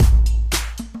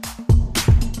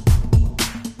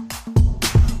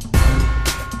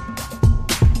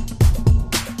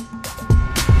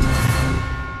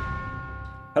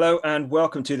Hello and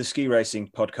welcome to the Ski Racing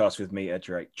Podcast with me, Ed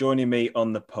Drake. Joining me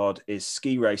on the pod is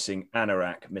ski racing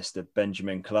anorak, Mr.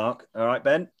 Benjamin Clark. All right,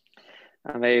 Ben?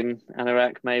 I mean,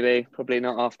 anorak maybe, probably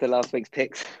not after last week's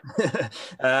picks.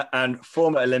 And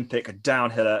former Olympic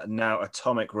downhiller, now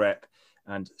atomic rep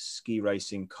and ski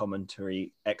racing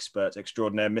commentary expert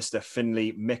extraordinaire, Mr.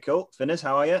 Finlay Mickel. Finners,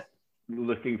 how are you?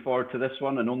 Looking forward to this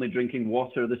one and only drinking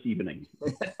water this evening.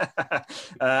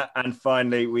 And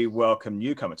finally, we welcome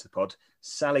newcomer to the pod,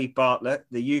 Sally Bartlett,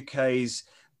 the UK's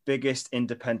biggest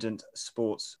independent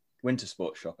winter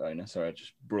sports shop owner. Sorry, I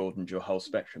just broadened your whole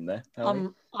spectrum there.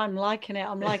 I'm liking it.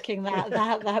 I'm liking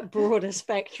that broader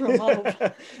spectrum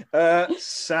of.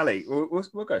 Sally,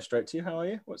 we'll go straight to you. How are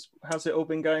you? How's it all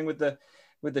been going with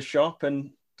the shop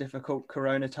and difficult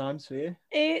Corona times for you?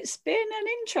 It's been an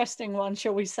interesting one,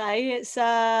 shall we say. It's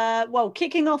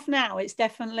kicking off now. It's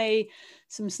definitely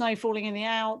some snow falling in the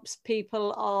Alps.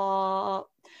 People are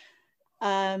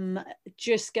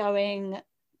just going,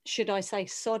 should I say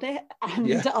sod it,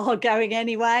 and are going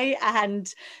anyway,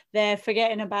 and they're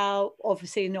forgetting about,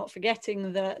 obviously not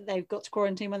forgetting that they've got to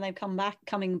quarantine when they've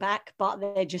coming back, but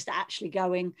they're just actually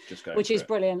going which is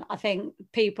brilliant. I think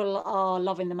people are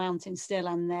loving the mountain still,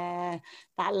 and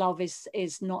that love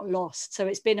is not lost. So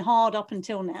it's been hard up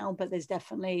until now, but there's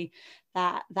definitely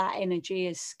that energy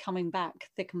is coming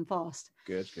back thick and fast.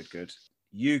 Good.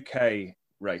 UK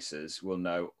racers will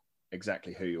know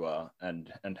exactly who you are and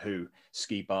who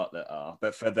Ski Bartlett are.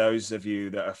 But for those of you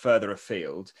that are further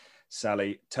afield,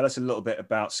 Sally, tell us a little bit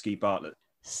about Ski Bartlett.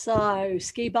 So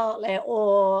Ski Bartlett,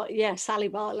 Sally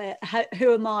Bartlett,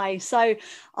 who am I? So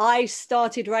I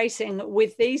started racing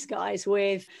with these guys,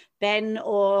 with Ben,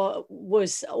 or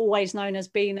was always known as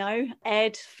Bino,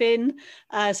 Ed, Finn.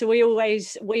 So we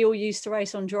all used to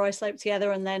race on dry slope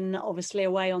together, and then obviously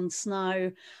away on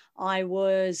snow. I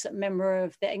was a member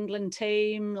of the England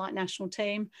team, like national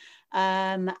team.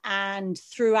 And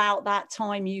throughout that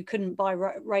time, you couldn't buy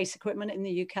race equipment in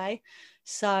the UK.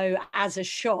 So as a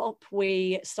shop,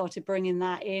 we started bringing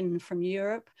that in from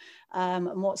Europe.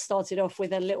 And what started off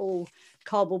with a little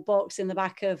cardboard box in the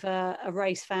back of a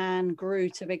race van grew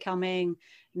to becoming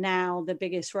now the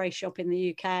biggest race shop in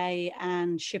the UK,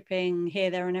 and shipping here,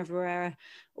 there and everywhere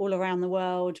all around the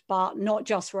world. But not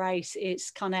just race,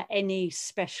 it's kind of any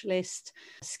specialist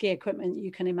ski equipment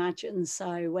you can imagine.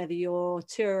 So whether you're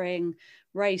touring,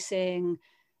 racing,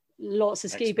 lots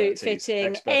of ski boot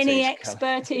fitting, any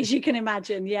expertise you can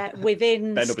imagine,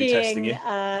 within skiing,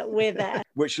 we're there.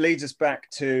 Which leads us back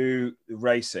to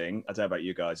racing. I don't know about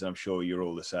you guys, and I'm sure you're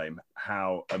all the same.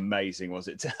 How amazing was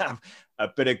it to have a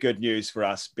bit of good news for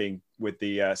us being with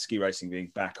the ski racing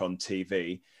being back on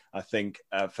TV? I think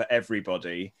for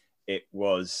everybody, it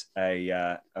was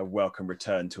a welcome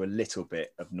return to a little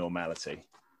bit of normality.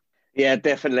 Yeah,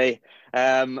 definitely.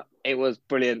 It was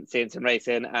brilliant seeing some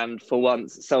racing, and for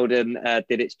once Solden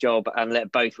did its job and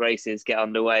let both races get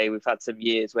underway. We've had some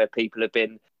years where people have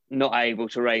been not able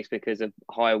to race because of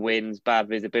high winds, bad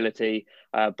visibility,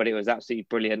 but it was absolutely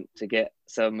brilliant to get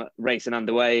some racing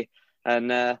underway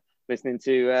and listening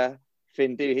to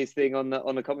Finn do his thing on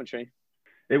the commentary.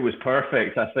 It was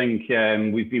perfect. I think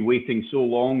we've been waiting so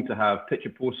long to have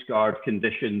picture postcard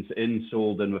conditions in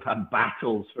Solden. We've had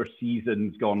battles for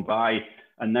seasons gone by,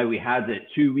 and now we had it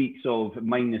 2 weeks of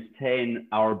 -10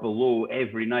 or below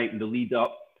every night in the lead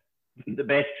up. The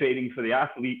best training for the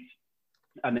athletes.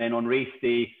 And then on race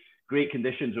day, great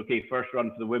conditions. Okay, first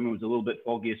run for the women was a little bit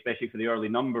foggy, especially for the early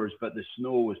numbers, but the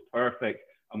snow was perfect.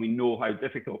 And we know how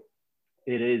difficult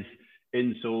it is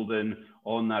in Solden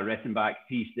on that Rettenbach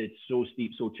piste. It's so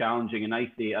steep, so challenging and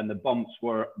icy, and the bumps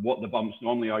were what the bumps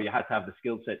normally are. You had to have the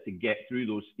skill set to get through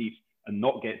those steeps and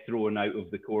not get thrown out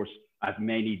of the course, as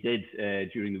many did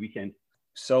during the weekend.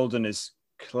 Solden is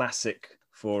classic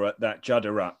for that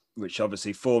judder up, which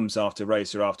obviously forms after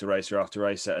racer after racer after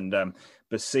racer. And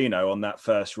Bassino on that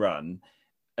first run,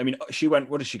 I mean, she went,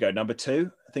 what did she go, number 2?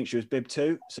 I think she was bib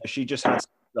 2. So she just had,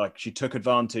 she took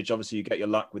advantage. Obviously, you get your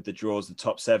luck with the draws. The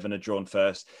top 7 are drawn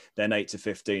first, then 8 to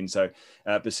 15. So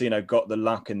Bassino got the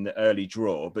luck in the early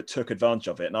draw, but took advantage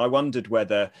of it. And I wondered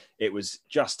whether it was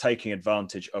just taking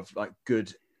advantage of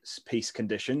good piste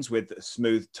conditions with a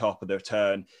smooth top of the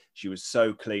turn. She was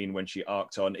so clean when she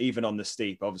arced on, even on the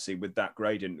steep, obviously with that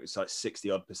gradient, it's like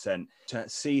 60% to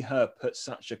see her put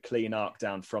such a clean arc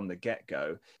down from the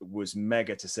get-go was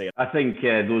mega to see. I think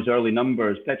those early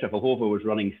numbers, Petra Vlhova was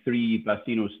running 3,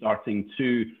 Bassino starting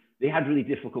 2. They had really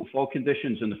difficult fog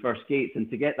conditions in the first gates, and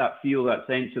to get that feel, that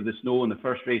sense of the snow in the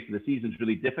first race of the season is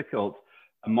really difficult.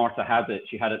 And Marta had it.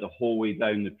 She had it the whole way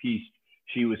down the piste.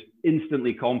 She was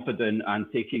instantly confident and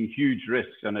taking huge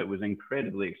risks, and it was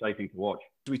incredibly exciting to watch.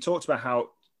 We talked about how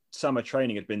summer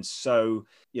training had been so,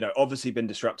 obviously been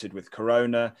disrupted with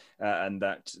Corona, and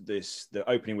that the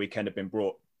opening weekend had been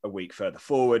brought a week further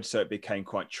forward, so it became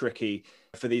quite tricky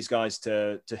for these guys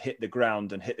to hit the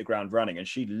ground running. And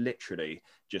she literally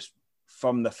just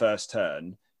from the first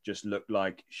turn just looked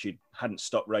like she hadn't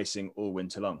stopped racing all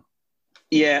winter long.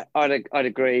 Yeah, I'd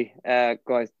agree,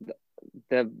 guys.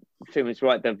 The Finn was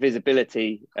right. The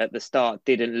visibility at the start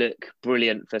didn't look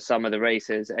brilliant for some of the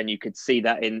races, and you could see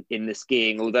that in the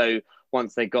skiing. Although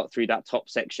once they got through that top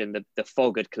section, the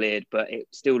fog had cleared, but it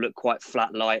still looked quite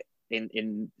flat light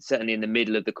in certainly in the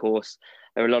middle of the course.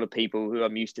 There are a lot of people who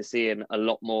I'm used to seeing a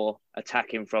lot more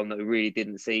attacking from that we really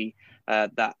didn't see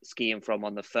that skiing from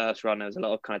on the first run. There was a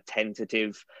lot of kind of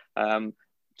tentative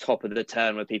top of the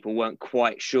turn where people weren't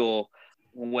quite sure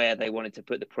where they wanted to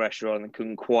put the pressure on and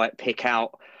couldn't quite pick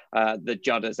out the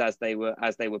judders as they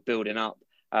were building up.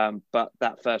 But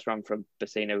that first run from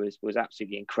Bassino was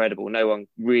absolutely incredible. No one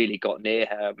really got near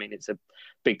her. I mean, it's a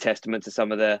big testament to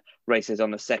some of the races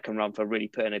on the second run for really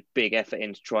putting a big effort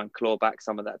in to try and claw back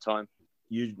some of that time.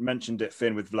 You mentioned it,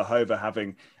 Finn, with Vlhova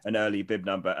having an early bib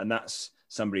number, and that's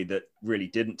somebody that really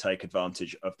didn't take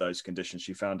advantage of those conditions.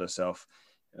 She found herself,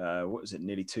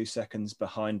 nearly 2 seconds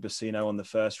behind Bassino on the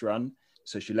first run.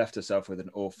 So she left herself with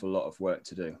an awful lot of work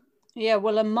to do. Yeah,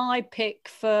 well, and my pick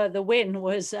for the win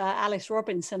was Alice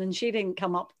Robinson, and she didn't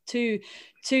come up too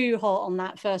hot on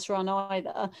that first run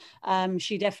either.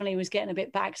 She definitely was getting a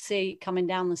bit backseat coming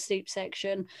down the steep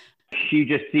section. She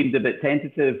just seemed a bit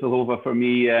tentative, Vlhova, for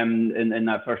me in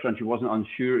that first run. She wasn't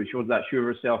unsure. She wasn't that sure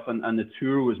of herself, and the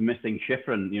Tour was missing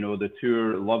Schifrin. The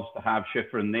Tour loves to have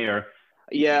Schifrin there.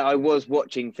 Yeah, I was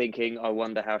watching thinking, I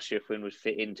wonder how Schifrin would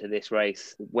fit into this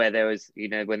race, where there was,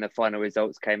 when the final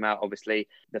results came out, obviously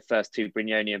the first two,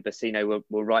 Brignoni and Bassino,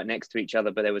 were right next to each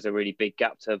other, but there was a really big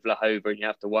gap to Vlhova, and you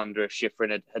have to wonder if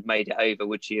Schifrin had made it over.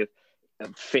 Would she have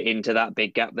fit into that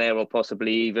big gap there, or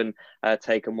possibly even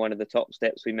taken one of the top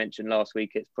steps we mentioned last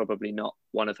week? It's probably not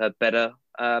one of her better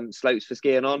slopes for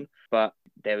skiing on, but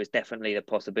there was definitely the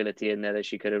possibility in there that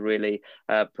she could have really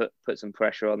put some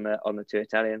pressure on the two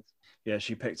Italians. Yeah,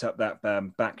 she picked up that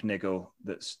back niggle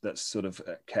that's sort of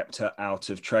kept her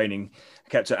out of training,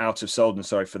 kept her out of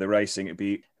Solden, for the racing. It'd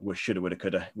be would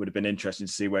have been interesting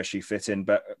to see where she fit in.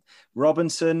 But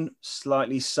Robinson,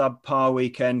 slightly subpar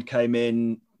weekend, came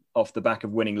in off the back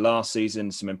of winning last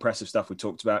season. Some impressive stuff we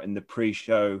talked about in the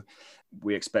pre-show.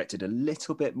 We expected a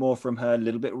little bit more from her, a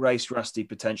little bit race rusty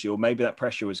potentially, or maybe that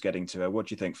pressure was getting to her. What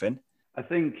do you think, Finn? I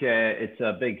think it's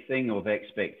a big thing of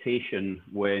expectation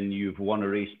when you've won a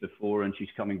race before and she's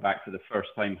coming back for the first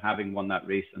time, having won that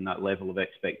race, and that level of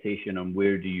expectation, and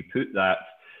where do you put that?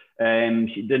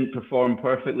 She didn't perform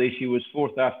perfectly. She was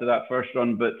fourth after that first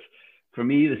run, but for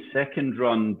me, the second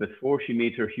run, before she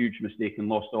made her huge mistake and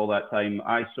lost all that time,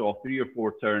 I saw 3 or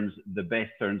 4 turns, the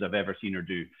best turns I've ever seen her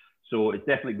do. So it's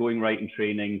definitely going right in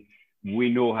training. We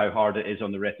know how hard it is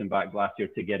on the Rettenbach Glacier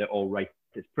to get it all right.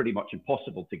 It's pretty much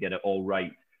impossible to get it all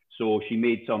right. So she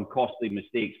made some costly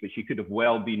mistakes, but she could have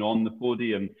well been on the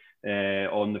podium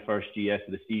on the first GS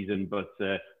of the season. But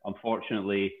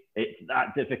unfortunately, it's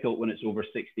that difficult when it's over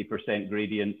 60%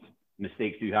 gradient.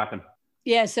 Mistakes do happen.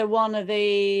 Yeah, so one of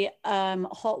the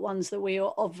hot ones that we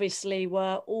obviously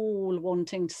were all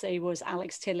wanting to see was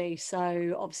Alex Tilley.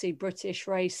 So obviously British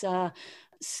racer,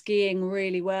 skiing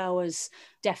really well, has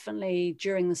definitely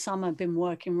during the summer been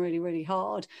working really, really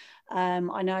hard.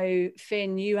 I know,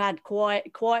 Finn, you had quite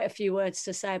a few words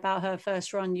to say about her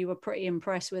first run. You were pretty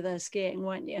impressed with her skiing,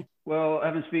 weren't you? Well,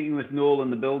 I've been speaking with Noel in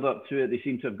the build-up to it. They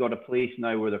seem to have got a place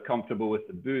now where they're comfortable with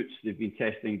the boots. They've been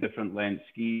testing different length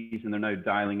skis, and they're now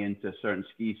dialing into a certain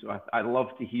ski. So I'd love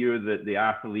to hear that the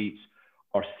athletes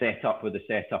are set up with the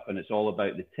setup, and it's all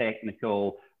about the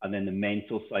technical and then the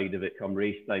mental side of it come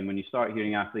race time. When you start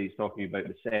hearing athletes talking about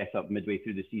the setup midway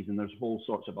through the season, there's whole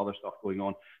sorts of other stuff going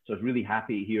on. So I was really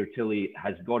happy to hear Tilly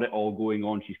has got it all going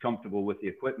on. She's comfortable with the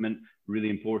equipment, really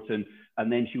important.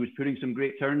 And then she was putting some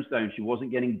great turns down. She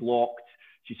wasn't getting blocked.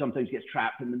 She sometimes gets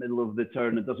trapped in the middle of the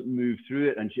turn and doesn't move through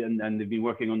it. And they've been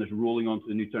working on this rolling onto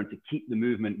the new turn to keep the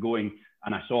movement going.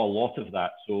 And I saw a lot of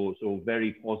that. So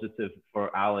very positive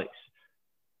for Alex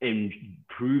in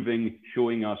proving,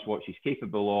 showing us what she's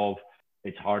capable of.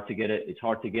 It's hard to get it. It's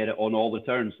hard to get it on all the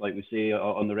turns, like we say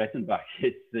on the Rettenbach.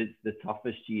 It's the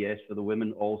toughest GS for the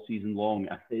women all season long.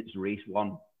 It's race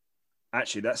one.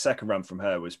 actually, that second run from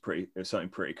her was something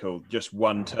pretty cool. Just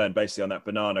one turn, basically on that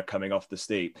banana coming off the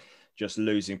steep, just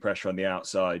losing pressure on the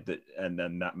outside. And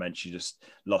then that meant she just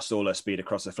lost all her speed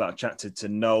across the flat. I chatted to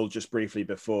Noel just briefly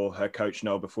before, her coach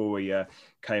Noel, before we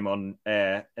came on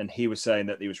air, and he was saying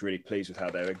that he was really pleased with how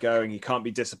they were going. He can't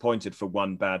be disappointed for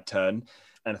one bad turn.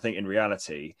 And I think in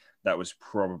reality, that was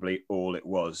probably all it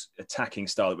was. Attacking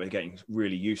style that we're getting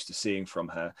really used to seeing from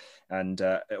her. And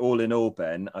all in all,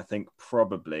 Ben, I think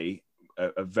probably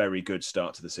a very good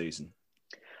start to the season.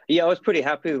 Yeah, I was pretty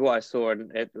happy with what I saw,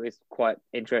 and it was quite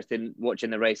interesting watching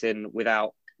the racing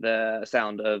without the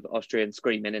sound of Austrian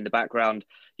screaming in the background.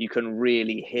 You can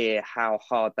really hear how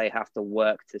hard they have to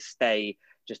work to stay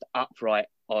just upright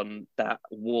on that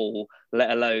wall,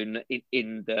 let alone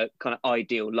in the kind of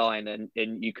ideal line. And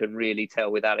you can really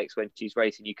tell with Alex when she's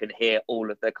racing, you can hear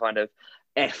all of the kind of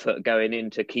effort going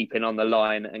into keeping on the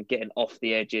line and getting off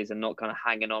the edges and not kind of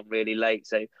hanging on really late.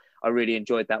 So I really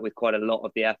enjoyed that with quite a lot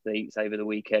of the athletes over the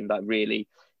weekend, like really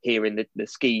hearing the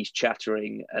skis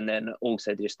chattering, and then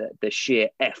also just the sheer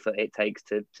effort it takes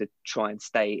to try and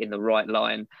stay in the right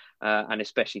line, and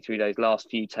especially through those last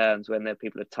few turns when the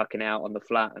people are tucking out on the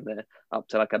flat and they're up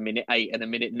to like a minute 8 and a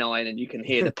minute 9, and you can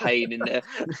hear the pain in their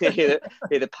hear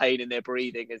the pain in their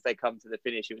breathing as they come to the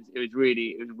finish. It was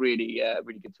really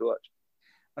good to watch.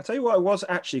 I'll tell you what I was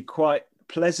actually quite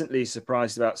pleasantly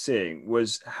surprised about seeing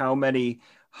was how many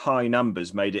high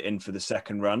numbers made it in for the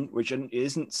second run, which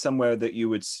isn't somewhere that you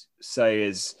would say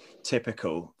is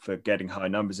typical for getting high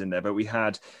numbers in there. But we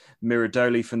had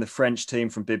Miradoli from the French team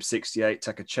from bib 68,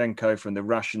 Takachenko from the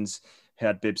Russians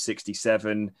had bib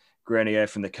 67, Grenier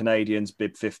from the Canadians,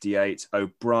 bib 58,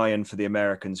 O'Brien for the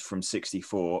Americans from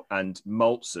 64, and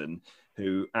Molson,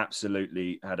 who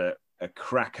absolutely had a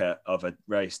cracker of a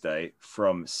race day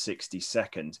from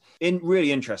 62nd.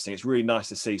 Really interesting. It's really nice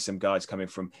to see some guys coming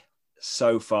from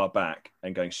so far back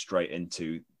and going straight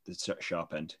into the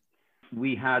sharp end.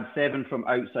 We had 7 from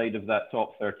outside of that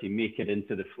top 30 make it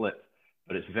into the flip,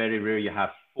 but it's very rare you have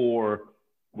 4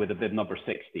 with a bib number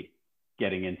 60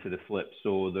 getting into the flip.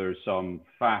 So there's some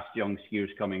fast young skiers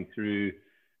coming through.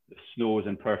 The snow is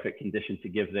in perfect condition to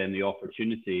give them the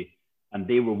opportunity, and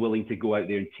they were willing to go out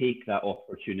there and take that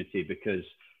opportunity, because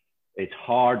it's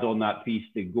hard on that piece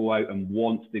to go out and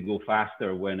want to go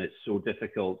faster when it's so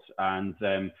difficult. And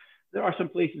there are some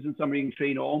places in summer you can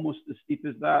train almost as steep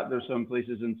as that. There's some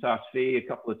places in Saas-Fee, a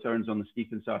couple of turns on the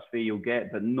steep in Saas-Fee you'll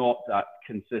get, but not that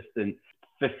consistent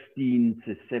 15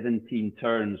 to 17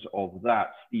 turns of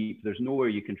that steep. There's nowhere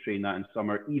you can train that in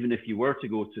summer, even if you were to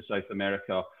go to South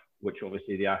America, which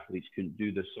obviously the athletes couldn't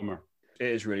do this summer. It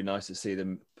is really nice to see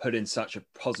them put in such a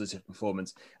positive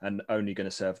performance, and only going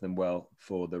to serve them well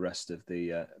for the rest of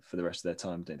their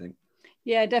time, don't you think?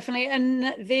 Yeah, definitely.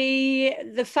 And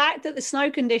the fact that the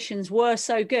snow conditions were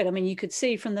so good, I mean, you could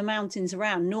see from the mountains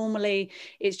around, normally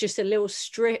it's just a little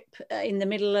strip in the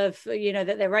middle of,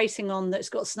 that they're racing on that's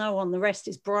got snow on, the rest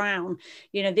is brown.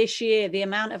 This year, the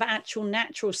amount of actual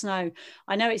natural snow,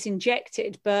 I know it's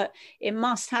injected, but it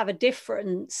must have a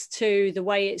difference to the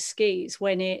way it skis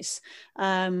when it's,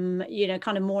 kind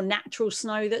of more natural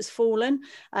snow that's fallen,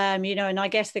 and I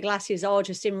guess the glaciers are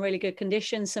just in really good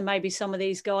condition. So maybe some of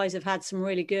these guys have had some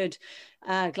really good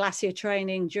glacier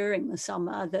training during the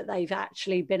summer that they've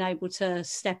actually been able to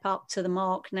step up to the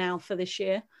mark now for this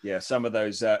year. Yeah, some of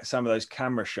those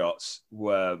camera shots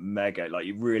were mega. Like,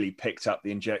 you really picked up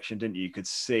the injection, didn't you? You could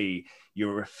see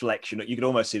your reflection. You could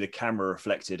almost see the camera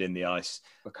reflected in the ice.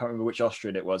 I can't remember which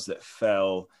Austrian it was that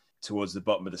fell towards the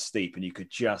bottom of the steep, and you could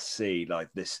just see like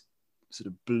this sort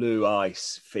of blue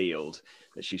ice field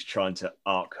that she's trying to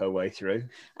arc her way through.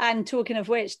 And talking of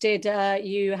which, did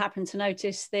you happen to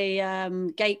notice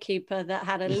the gatekeeper that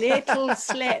had a little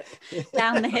slip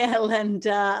down the hill and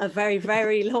a very,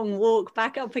 very long walk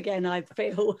back up again, I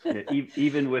feel? Yeah,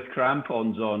 even with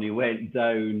crampons on, he went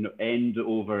down end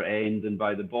over end, and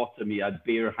by the bottom he had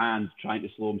bare hands trying to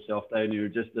slow himself down. You were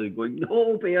just going,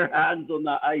 no bare hands on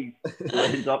that ice. He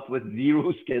ends up with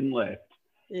 0 skin left.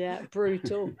 Yeah,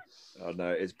 brutal. Oh no,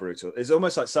 it's brutal. It's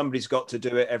almost like somebody's got to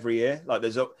do it every year. Like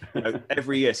there's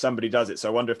every year somebody does it. So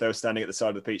I wonder if they were standing at the side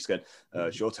of the pitch going,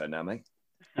 it's your turn now, mate.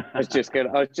 I was just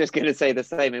gonna say the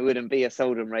same. It wouldn't be a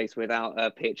Solden race without a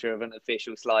picture of an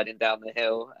official sliding down the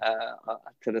hill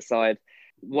to the side.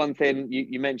 One thing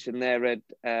you mentioned there, Ed,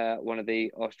 one of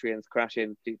the Austrians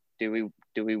crashing. Do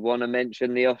we want to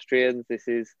mention the Austrians? This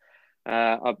is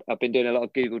I've been doing a lot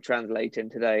of Google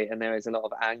translating today, and there is a lot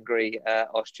of angry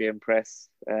Austrian press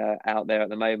out there at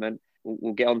the moment.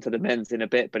 We'll get on to the men's in a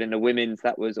bit, but in the women's,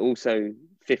 that was also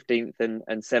 15th and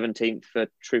 17th for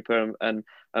Trooper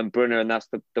and Brunner, and that's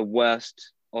the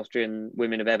worst Austrian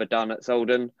women have ever done at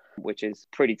Solden, which is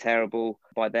pretty terrible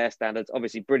by their standards.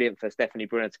 Obviously brilliant for Stephanie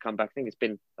Brunner to come back. I think it's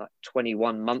been like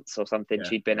 21 months or something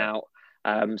she'd been out.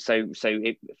 So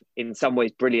it, in some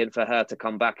ways, brilliant for her to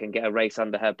come back and get a race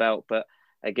under her belt. But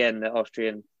again, the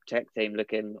Austrian tech team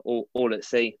looking all at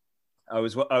sea. I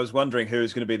was wondering who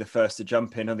was going to be the first to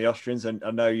jump in on the Austrians, and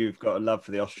I know you've got a love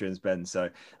for the Austrians, Ben. So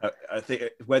I think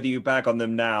whether you bag on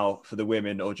them now for the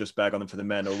women or just bag on them for the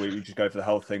men, or we just go for the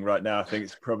whole thing right now, I think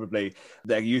it's probably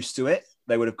they're used to it.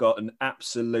 They would have got an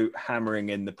absolute hammering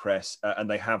in the press, and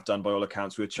they have done by all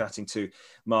accounts. We were chatting to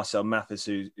Marcel Mathis,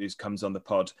 who comes on the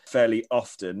pod fairly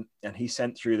often, and he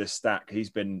sent through this stat. He's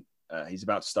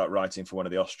about to start writing for one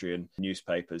of the Austrian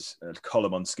newspapers, a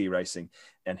column on ski racing.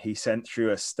 And he sent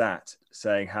through a stat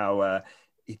saying how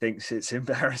he thinks it's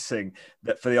embarrassing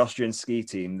that for the Austrian ski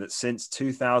team, that since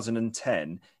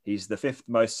 2010, he's the 5th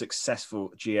most successful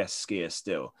GS skier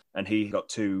still. And he got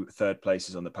 2 third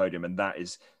places on the podium. And that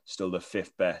is still the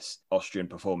 5th best Austrian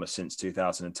performer since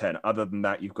 2010. Other than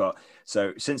that,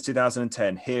 so since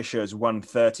 2010, Hirscher has won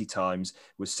 30 times,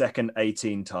 was second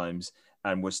 18 times,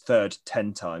 and was third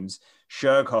 10 times.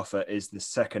 Schurghofer is the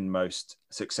second most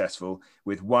successful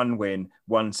with 1 win,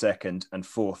 1 second, and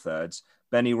 4 thirds.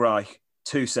 Benny Reich,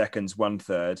 2 seconds, 1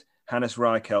 third. Hannes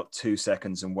Reichelt, 2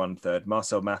 seconds and 1 third.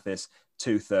 Marcel Mathis,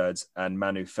 2 thirds, and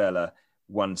Manu Feller,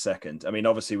 1 second. I mean,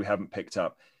 obviously, we haven't picked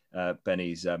up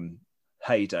Benny's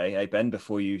heyday, Ben,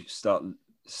 before you start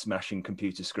smashing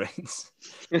computer screens.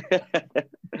 No,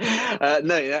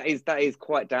 that is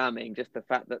quite damning. Just the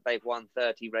fact that they've won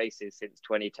 30 races since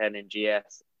 2010 in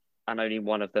GS, and only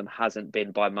one of them hasn't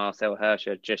been by Marcel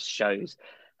Hirscher, just shows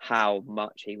how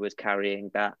much he was carrying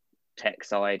that tech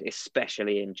side,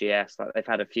 especially in GS. Like, they've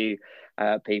had a few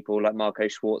people like Marco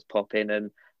Schwartz pop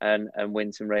in and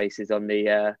win some races on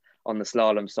the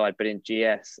slalom side, but in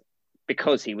GS,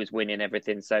 because he was winning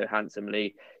everything so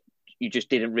handsomely, you just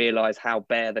didn't realise how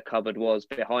bare the cupboard was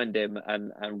behind him.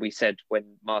 And we said when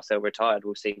Marcel retired,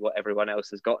 we'll see what everyone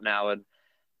else has got now. And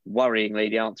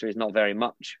worryingly, the answer is not very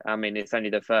much. I mean, it's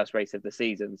only the first race of the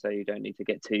season, so you don't need to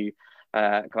get too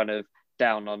kind of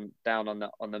down on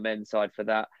the men's side for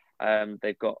that.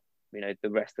 They've got the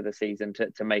rest of the season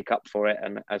to make up for it.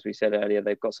 And as we said earlier,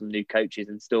 they've got some new coaches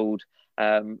installed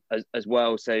as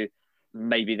well. So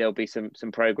maybe there'll be some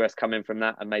progress coming from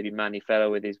that, and maybe Manny Feller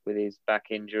with his back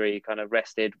injury kind of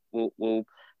rested will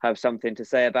have something to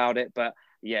say about it. But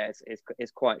yeah,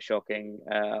 it's quite shocking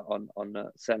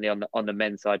certainly on the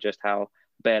men's side, just how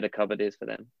bare the cupboard is for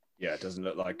them. Yeah, it doesn't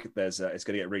look like it's going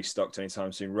to get restocked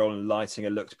anytime soon. Roland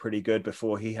Leitinger looked pretty good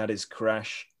before he had his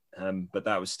crash, but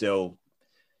that was still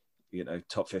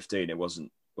top 15. It wasn't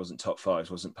top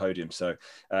 5, wasn't podium. So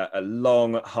a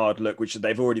long, hard look, which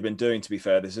they've already been doing, to be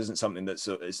fair. This isn't something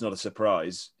it's not a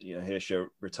surprise. Hirscher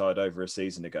retired over a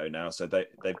season ago now. So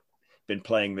they've been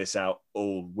playing this out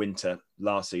all winter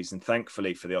last season.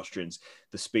 Thankfully for the Austrians,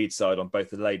 the speed side on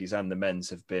both the ladies and the men's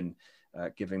have been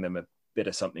giving them a bit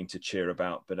of something to cheer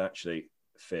about. But actually,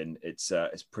 Finn, it's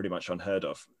pretty much unheard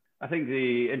of. I think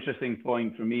the interesting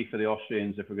point for me for the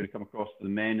Austrians, if we're going to come across to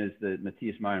the men, is that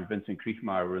Matthias Meyer and Vincent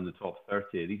Kriechmeier were in the top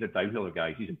 30. These are downhiller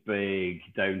guys. These are big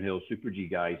downhill Super G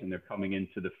guys, and they're coming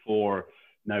into the 4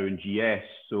 now in GS.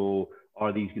 So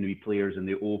are these going to be players in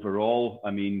the overall?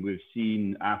 I mean, we've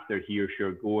seen after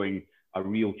Hirscher going a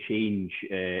real change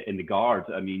in the guard.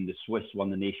 I mean, the Swiss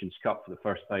won the Nations Cup for the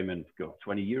first time in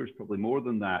 20 years, probably more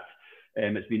than that.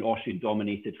 It's been Austrian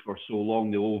dominated for so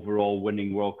long, the overall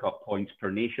winning World Cup points per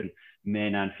nation,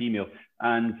 men and female.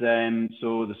 And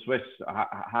so the Swiss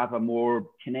have a more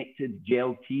connected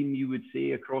gel team, you would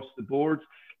say, across the board.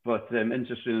 But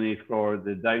interestingly, for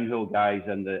the downhill guys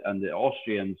and the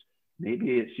Austrians,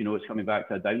 maybe it's coming back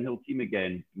to a downhill team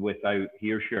again without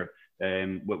Hirscher,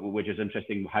 which is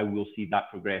interesting how we'll see that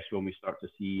progress when we start to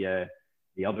see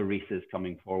the other races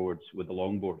coming forwards with the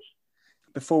longboards.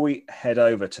 Before we head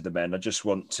over to the men, I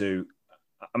don't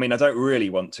really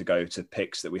want to go to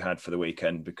picks that we had for the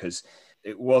weekend because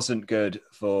it wasn't good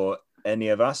for any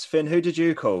of us. Finn, who did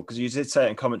you call? Because you did say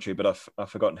it in commentary, but I've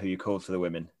forgotten who you called for the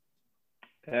women.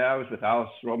 I was with Alice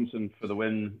Robinson for the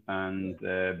win and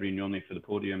Brignoni for the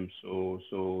podium. So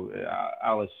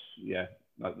Alice, yeah,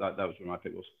 that was where my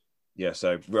pick was. Yeah,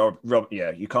 so Rob,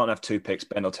 yeah, you can't have 2 picks.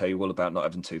 Ben will tell you all about not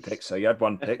having 2 picks. So you had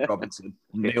 1 pick, Robinson.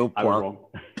 Nil point. I was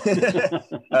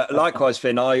wrong. Likewise,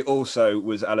 Finn, I also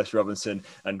was Alice Robinson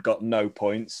and got no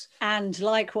points. And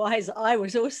likewise, I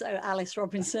was also Alice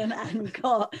Robinson and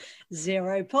got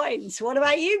 0 points. What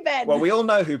about you, Ben? Well, we all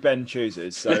know who Ben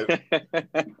chooses. So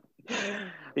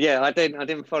Yeah, I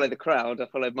didn't follow the crowd. I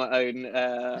followed my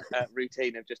own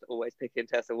routine of just always picking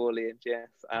Tessa Worley and Jess.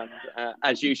 And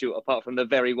as usual, apart from the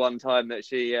very one time that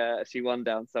she won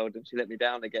down Solden, she let me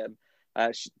down again.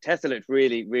 Tessa looked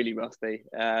really, really rusty.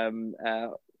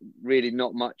 Really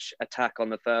not much attack on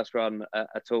the first run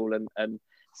at all. And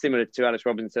similar to Alice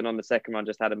Robinson on the second run,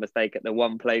 just had a mistake at the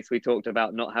one place we talked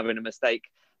about not having a mistake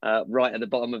right at the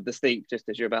bottom of the steep, just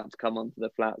as you're about to come onto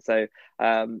the flat. So,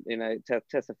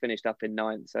 Tessa finished up in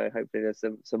 9th. So hopefully there's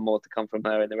some more to come from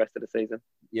her in the rest of the season.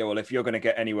 Yeah, well, if you're going to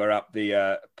get anywhere up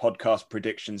the podcast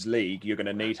predictions league, you're going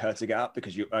to need her to get up,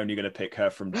 because you're only going to pick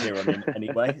her from here on in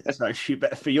anyway. So she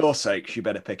better, for your sake, she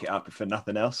better pick it up, if for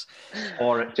nothing else.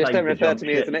 Or just don't refer to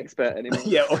me as an expert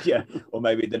anymore. or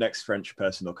maybe the next French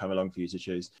person will come along for you to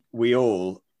choose. We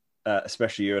all,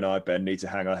 especially you and I, Ben, need to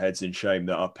hang our heads in shame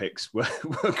that our picks were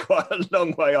quite a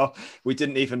long way off. We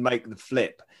didn't even make the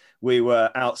flip. We were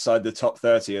outside the top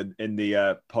 30 in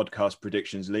the podcast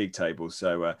predictions league table.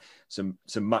 So some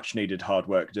much needed hard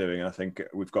work doing. I think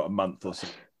we've got a month or so,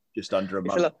 just under a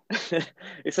month.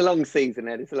 It's a long season,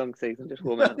 Ed. It's a long season. Just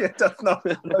warm up.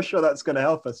 I'm not sure that's going to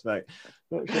help us, mate.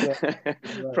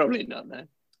 Probably not, no.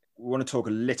 We want to talk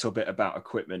a little bit about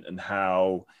equipment and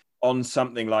how on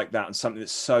something like that and something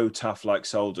that's so tough like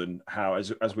Solden, how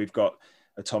as we've got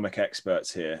atomic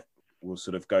experts here, we'll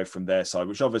sort of go from their side,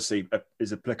 which obviously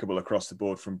is applicable across the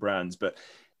board from brands, but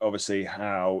obviously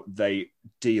how they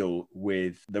deal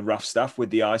with the rough stuff,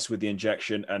 with the ice, with the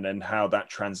injection, and then how that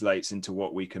translates into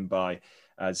what we can buy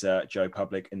as Joe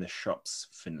Public in the shops,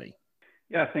 Finlay.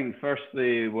 Yeah, I think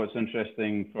firstly, what's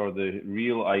interesting for the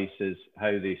real ice is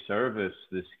how they service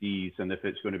the skis, and if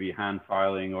it's going to be hand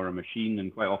filing or a machine.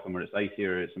 And quite often where it's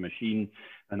icier, it's a machine,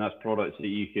 and that's products that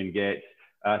you can get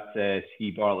at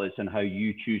Ski Bartlett's, and how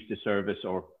you choose to service,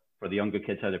 or for the younger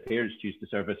kids, how their parents choose to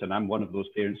service. And I'm one of those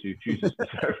parents who chooses to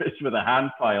service with a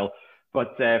hand file.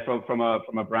 But from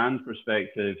a brand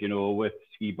perspective, with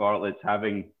Ski Bartlett's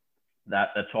having that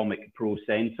Atomic Pro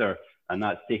sensor, and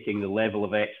that's taking the level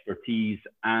of expertise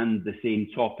and the same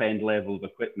top end level of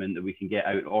equipment that we can get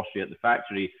out in Austria at the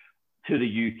factory to the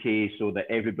UK, so that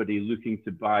everybody looking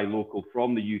to buy local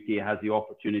from the UK has the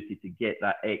opportunity to get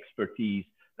that expertise,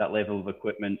 that level of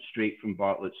equipment straight from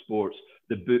Bartlett Sports.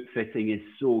 The boot fitting is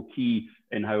so key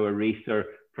in how a racer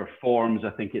performs.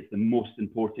 I think it's the most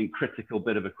important critical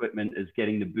bit of equipment, is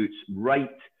getting the boots right,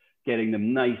 getting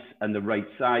them nice and the right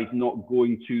size, not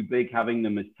going too big, having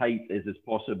them as tight as is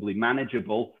possibly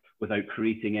manageable without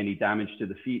creating any damage to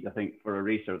the feet. I think for a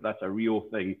racer, that's a real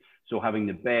thing. So having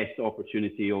the best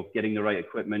opportunity of getting the right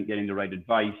equipment, getting the right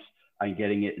advice, and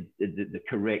getting it the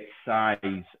correct size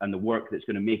and the work that's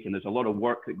going to make. And there's a lot of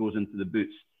work that goes into the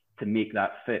boots to make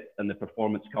that fit, and the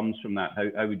performance comes from that.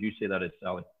 How would you say that is,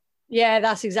 Sally? Yeah,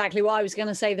 that's exactly what I was going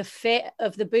to say. The fit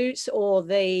of the boots, or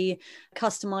the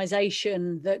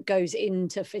customization that goes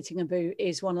into fitting a boot,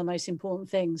 is one of the most important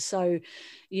things. So,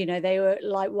 they were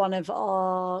like, one of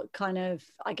our kind of,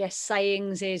 I guess,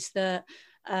 sayings is that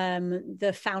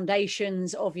the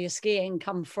foundations of your skiing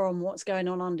come from what's going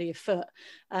on under your foot,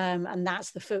 and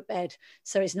that's the footbed.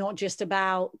 So it's not just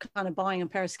about kind of buying a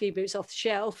pair of ski boots off the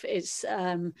shelf. It's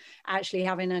actually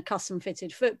having a custom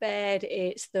fitted footbed.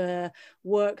 It's the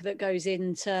work that goes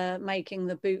into making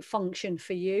the boot function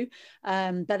for you,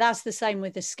 but that's the same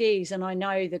with the skis. And I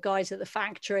know the guys at the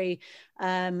factory,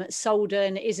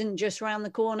 Solden isn't just around the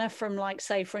corner from, like,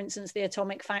 say, for instance, the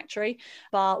Atomic factory,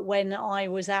 but when I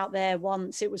was out there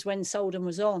once, it was when Solden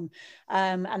was on,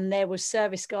 and there was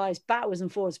service guys backwards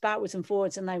and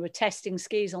forwards, and they were testing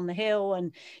skis on the hill.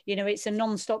 And it's a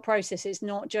non-stop process. It's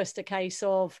not just a case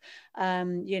of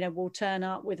we'll turn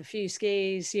up with a few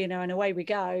skis, and away we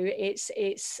go. It's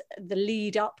the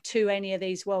lead up to any of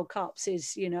these World Cups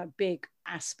is a big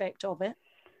aspect of it.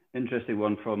 Interesting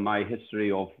one from my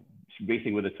history of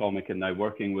racing with Atomic and now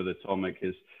working with Atomic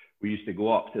is, we used to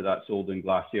go up to that Solden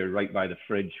glacier right by the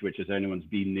fridge, which, as anyone's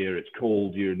been there, it's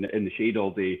cold, you're in the shade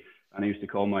all day. And I used to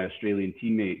call my Australian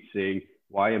teammates saying,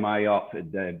 why am I up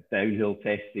at the downhill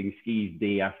testing skis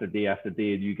day after day after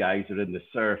day, and you guys are in the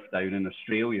surf down in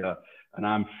Australia, and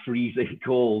I'm freezing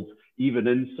cold, even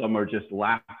in summer, just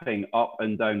lapping up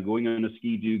and down, going on a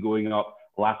ski-doo, going up,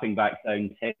 lapping back down,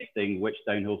 testing which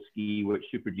downhill ski, which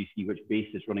Super G ski, which base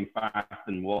is running fast,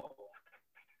 and what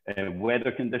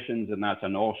weather conditions. And that's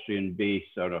an Austrian base,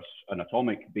 or an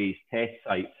Atomic based test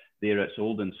site there at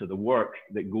Solden. So the work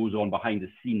that goes on behind the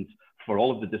scenes for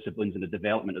all of the disciplines and the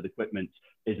development of the equipment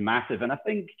is massive. And I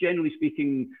think, generally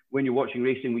speaking, when you're watching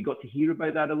racing, we got to hear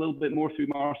about that a little bit more through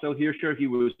Marcel Hirscher. He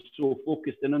was so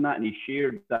focused in on that, and he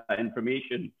shared that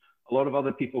information A lot of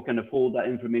other people kind of hold that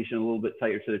information a little bit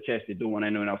tighter to their chest. They don't want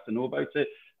anyone else to know about it.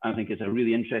 I think it's a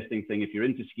really interesting thing. If you're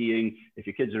into skiing, if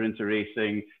your kids are into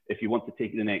racing, if you want to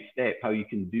take the next step, how you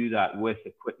can do that with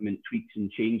equipment tweaks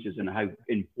and changes, and how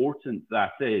important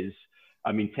that is.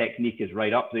 I mean, technique is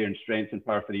right up there in strength and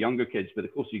power for the younger kids, but the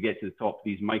closer you get to the top,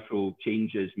 these micro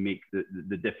changes make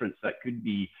the difference. That could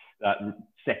be that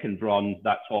second run,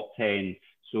 that top 10.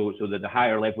 So that the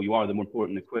higher level you are, the more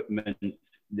important equipment,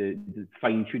 the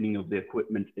fine tuning of the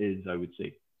equipment is, I would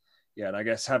say. Yeah, and I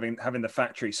guess having the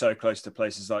factory so close to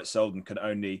places like Solden can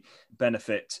only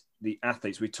benefit the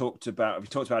athletes. We talked about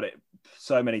it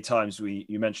so many times.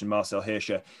 You mentioned Marcel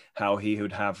Hirscher, how he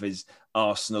would have his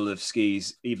arsenal of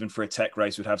skis, even for a tech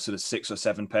race, would have sort of 6 or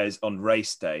 7 pairs on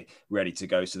race day ready to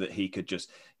go, so that he could just,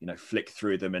 flick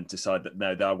through them and decide that,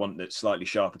 no, I want it slightly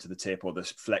sharper to the tip, or the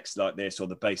flex like this, or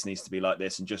the base needs to be like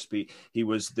this, and he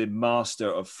was the master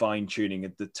of fine tuning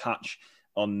and the touch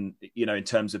on, in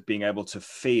terms of being able to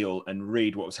feel and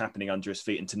read what was happening under his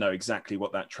feet, and to know exactly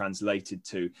what that translated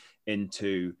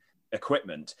into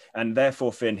equipment. And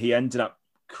therefore, Finn, he ended up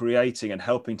creating and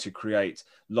helping to create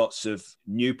lots of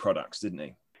new products, didn't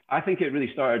he? I think it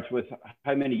really started with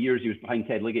how many years he was behind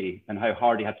Ted Ligety and how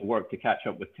hard he had to work to catch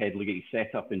up with Ted Ligaty's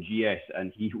setup in GS.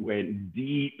 And he went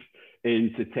deep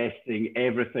into testing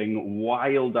everything,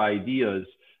 wild ideas.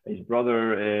 His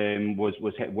brother was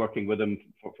working with him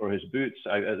for his boots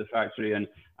out at the factory, and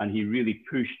he really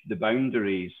pushed the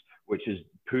boundaries, which has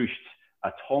pushed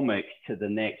Atomic to the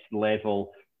next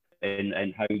level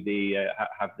in how they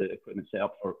have the equipment set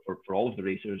up for all of the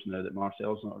racers now that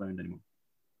Marcel's not around anymore.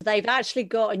 They've actually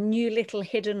got a new little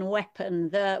hidden weapon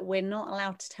that we're not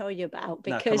allowed to tell you about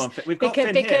because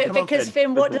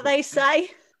Finn, what do they say?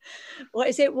 What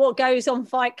is it? What goes on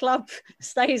Fight Club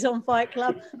stays on Fight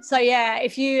Club. So yeah,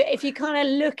 if you kind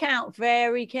of look out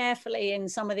very carefully in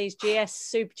some of these GS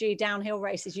Super G downhill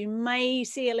races, you may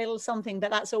see a little something, but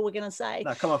that's all we're going to say.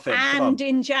 No, come on, Finn. And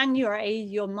in January,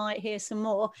 you might hear some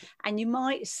more, and you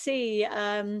might see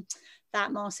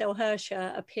that Marcel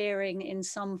Hirscher appearing in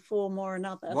some form or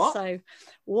another. What? So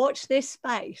watch this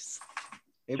space.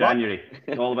 January.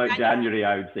 It's all about January,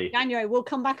 I would say. January. We'll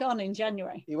come back on in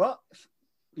January. You what?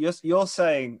 You're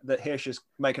saying that Hirscher's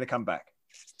making a comeback?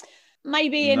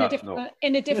 Maybe in a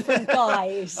different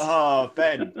guise. Oh,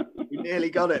 Ben, you nearly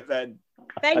got it, Ben.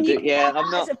 Ben, I'm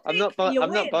not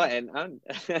biting. I'm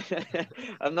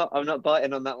not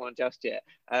biting on that one just yet.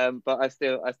 But I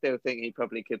still think he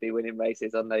probably could be winning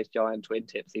races on those giant twin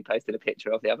tips he posted a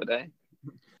picture of the other day.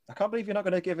 I can't believe you're not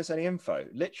going to give us any info.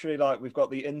 Literally, like, we've got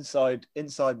the inside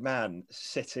man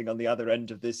sitting on the other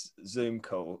end of this Zoom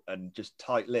call and just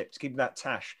tight-lipped, keeping that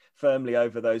tash firmly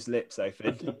over those lips, eh,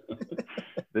 Finn?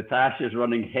 The tash is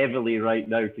running heavily right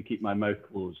now to keep my mouth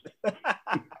closed.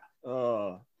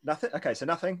 Oh, nothing. Okay, so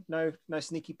nothing. No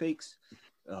sneaky peeks.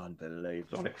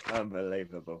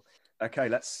 Unbelievable. Okay,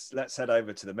 let's head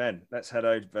over to the men. Let's head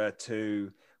over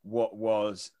to what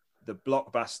was the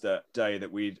blockbuster day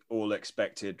that we'd all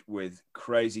expected, with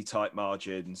crazy tight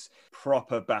margins,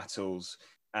 proper battles,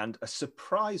 and a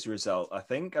surprise result, I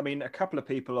think. I mean, a couple of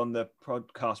people on the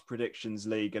podcast predictions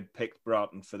league had picked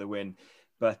Broughton for the win,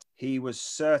 but he was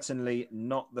certainly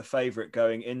not the favourite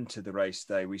going into the race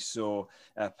day. We saw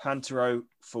Pantero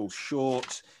fall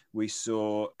short. We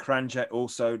saw Kranjek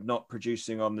also not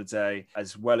producing on the day,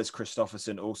 as well as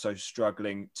Kristoffersen also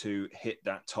struggling to hit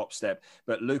that top step.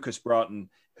 But Lucas Broughton,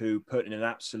 who put in an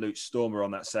absolute stormer on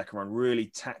that second run, really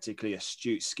tactically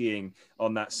astute skiing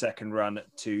on that second run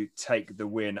to take the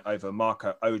win over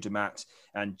Marco Odermatt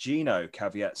and Gino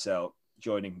Kvyatzel,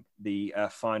 joining the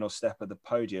final step of the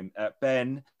podium.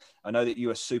 Ben, I know that you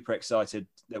were super excited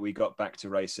that we got back to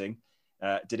racing.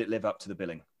 Did it live up to the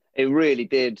billing? It really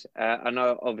did. I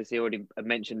know, obviously, already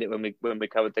mentioned it when we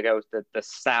covered the girls. The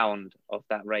sound of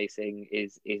that racing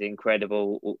is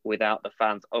incredible without the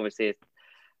fans. Obviously, it's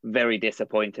very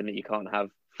disappointing that you can't have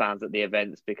fans at the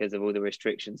events because of all the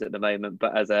restrictions at the moment.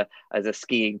 But as a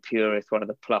skiing purist, one of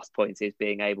the plus points is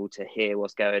being able to hear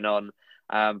what's going on.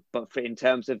 But in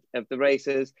terms of the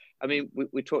racers, I mean,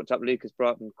 we talked up Lucas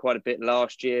Broughton quite a bit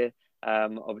last year.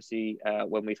 Obviously,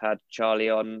 when we've had Charlie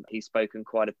on, he's spoken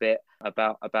quite a bit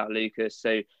about Lucas.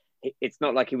 So it's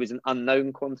not like he was an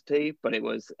unknown quantity, but it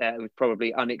was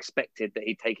probably unexpected that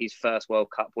he'd take his first World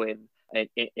Cup win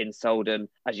in Solden.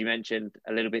 As you mentioned,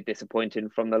 a little bit disappointing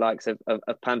from the likes of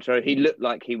Pantero. He looked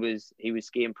like he was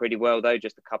skiing pretty well, though.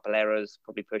 Just a couple errors,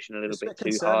 probably pushing a little bit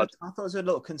too hard. I thought it was a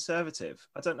little conservative.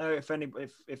 I don't know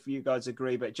if you guys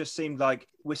agree, but it just seemed like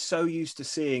we're so used to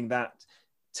seeing that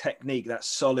technique, that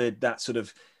solid, that sort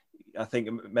of, I think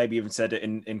maybe even said it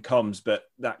in comms, but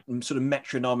that sort of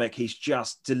metronomic, he's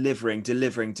just delivering.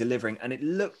 And it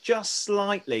looked just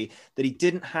slightly that he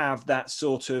didn't have that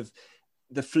sort of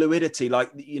the fluidity,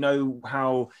 like,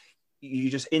 how you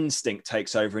just instinct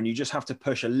takes over and you just have to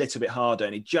push a little bit harder.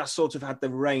 And he just sort of had the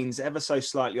reins ever so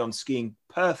slightly on, skiing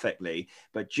perfectly,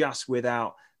 but just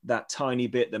without that tiny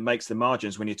bit that makes the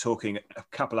margins when you're talking a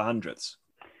couple of hundredths.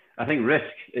 I think risk,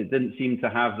 it didn't seem to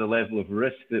have the level of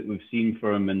risk that we've seen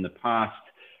from him in the past.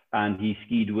 And he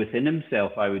skied within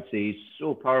himself, I would say. He's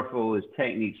so powerful, his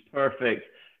technique's perfect,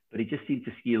 but he just seemed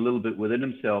to ski a little bit within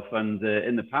himself. And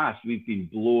in the past, we've been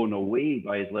blown away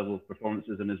by his level of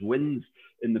performances and his wins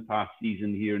in the past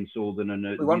season here in Solden.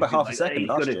 And we won by half a second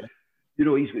last year.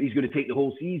 He's going to take the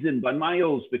whole season by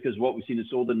miles, because what we've seen in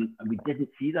Solden, and we didn't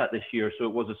see that this year. So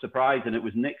it was a surprise. And it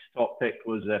was Nick's top pick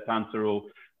was Pantero,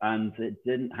 and it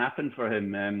didn't happen for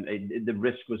him. The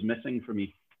risk was missing for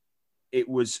me. It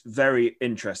was very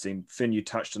interesting. Finn, you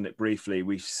touched on it briefly.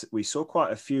 We saw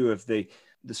quite a few of the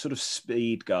sort of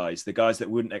speed guys, the guys that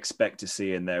wouldn't expect to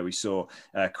see in there. We saw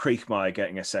Kriechmeier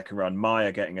getting a second run,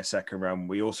 Meyer getting a second run.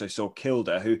 We also saw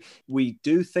Kilder, who we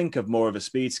do think of more of a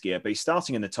speed skier, but he's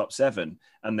starting in the top 7,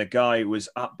 and the guy was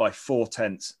up by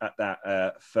 4/10 at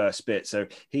that first bit. So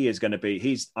he is going to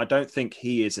be, I don't think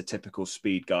he is a typical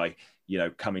speed guy,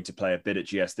 coming to play a bit at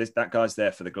GS. That guy's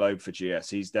there for the globe for GS.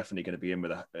 He's definitely going to be in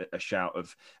with a shout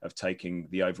of taking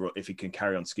the overall, if he can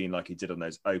carry on skiing like he did on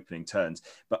those opening turns.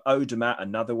 But Odermatt,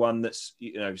 another one that's,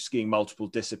 skiing multiple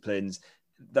disciplines.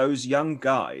 Those young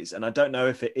guys, and I don't know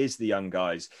if it is the young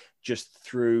guys, just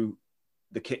threw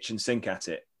the kitchen sink at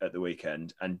it at the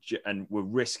weekend and were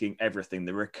risking everything.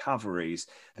 The recoveries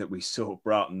that we saw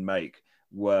Broughton make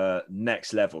were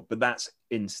next level, but that's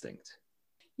instinct.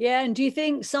 Yeah, and do you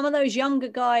think some of those younger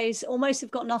guys almost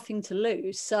have got nothing to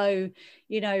lose? So,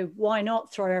 why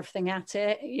not throw everything at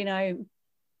it?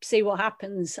 See what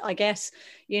happens. I guess,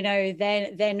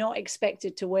 they're not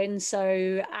expected to win.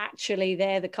 So actually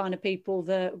they're the kind of people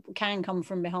that can come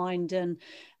from behind and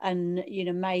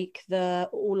make the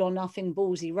all or nothing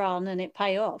ballsy run and it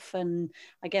pay off. And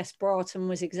I guess Broughton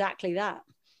was exactly that.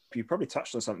 You probably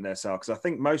touched on something there, Sal, because I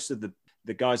think most of the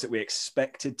guys that we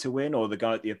expected to win, or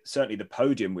certainly the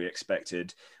podium we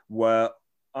expected, were,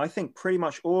 I think pretty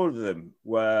much all of them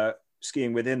were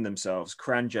skiing within themselves.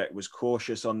 Kranjek was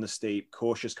cautious on the steep,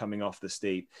 cautious coming off the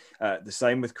steep. The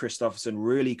same with Kristoffersen,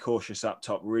 really cautious up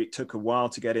top. Really took a while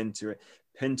to get into it.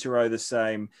 Pintero the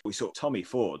same. We saw Tommy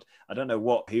Ford. I don't know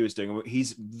what he was doing.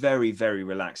 He's very, very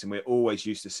relaxed, and we're always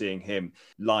used to seeing him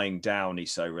lying down.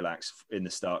 He's so relaxed in the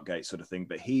start gate sort of thing.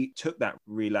 But he took that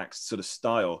relaxed sort of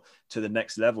style to the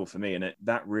next level for me, and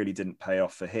that really didn't pay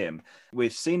off for him.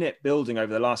 We've seen it building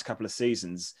over the last couple of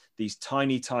seasons, these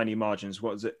tiny, tiny margins.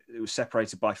 What was it? It was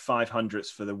separated by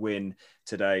 500ths for the win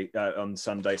today, on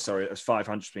Sunday. Sorry, it was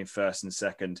 500 between first and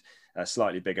second.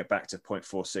 Slightly bigger, back to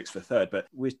 0.46 for third. But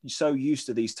we're so used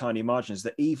to these tiny margins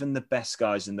that even the best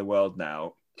guys in the world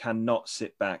now cannot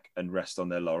sit back and rest on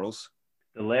their laurels.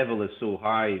 The level is so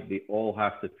high, they all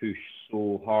have to push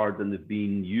so hard, and they've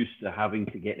been used to having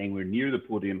to get anywhere near the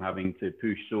podium, having to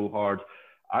push so hard.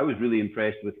 I was really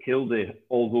impressed with Kilde,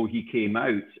 although he came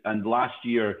out, and last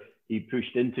year he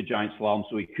pushed into Giant Slalom,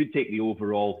 so he could take the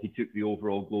overall. He took the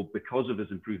overall globe because of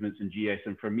his improvements in GS,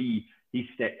 and for me, he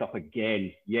stepped up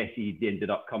again. Yes, he ended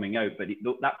up coming out, but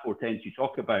that 4/10 you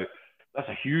talk about, that's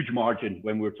a huge margin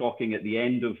when we're talking at the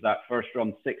end of that first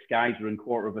run, 6 guys were in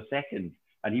quarter of a second,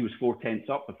 and he was 4/10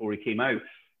 up before he came out.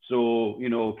 So,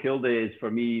 Kilde is,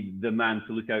 for me, the man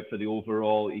to look out for the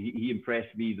overall. He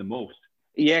impressed me the most.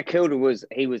 Yeah, Kilder was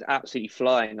absolutely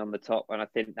flying on the top, and I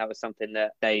think that was something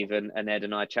that Dave and Ed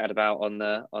and I chatted about on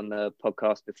the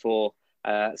podcast before,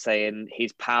 saying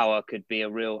his power could be a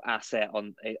real asset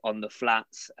on the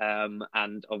flats,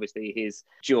 and obviously his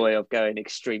joy of going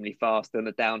extremely fast on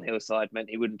the downhill side meant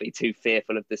he wouldn't be too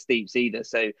fearful of the steeps either.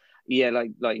 So yeah,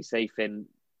 like you say, Finn,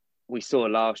 we saw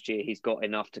last year he's got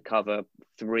enough to cover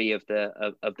 3 of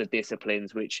the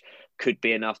disciplines, which could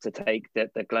be enough to take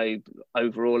the globe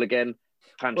overall again.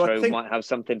 Pantero might have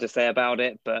something to say about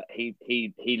it, but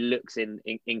he looks in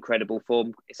incredible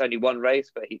form. It's only one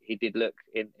race, but he did look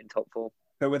in top form.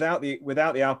 But without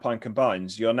the Alpine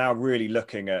combines, you're now really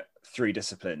looking at 3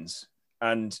 disciplines.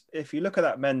 And if you look at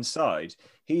that men's side,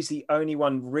 he's the only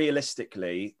one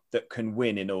realistically that can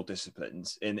win in all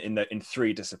disciplines, in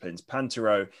 3 disciplines.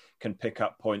 Pantero can pick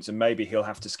up points, and maybe he'll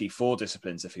have to ski 4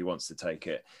 disciplines if he wants to take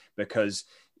it, because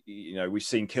You know, we've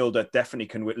seen Kilder definitely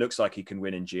can win. Looks like he can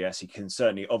win in GS. He can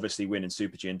certainly obviously win in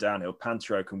Super G and downhill.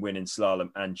 Pantero can win in slalom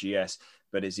and GS,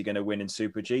 but is he going to win in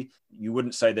Super G? You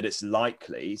wouldn't say that it's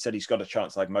likely. He said he's got a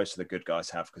chance like most of the good guys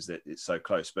have because it's so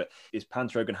close. But is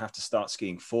Pantero going to have to start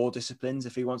skiing 4 disciplines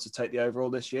if he wants to take the overall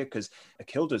this year? Because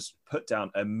Kilder's put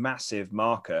down a massive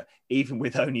marker, even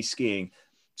with only skiing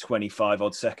 25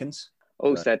 odd seconds.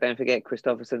 Also, don't forget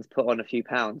Christopherson's put on a few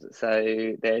pounds,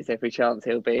 so there's every chance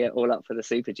he'll be all up for the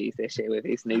Super Gs this year with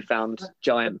his newfound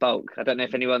giant bulk. I don't know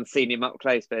if anyone's seen him up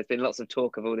close, but there's been lots of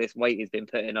talk of all this weight he's been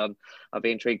putting on. I'll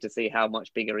be intrigued to see how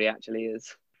much bigger he actually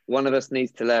is. One of us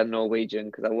needs to learn Norwegian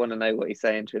because I want to know what he's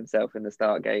saying to himself in the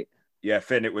start gate. Yeah,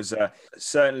 Finn, it was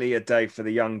certainly a day for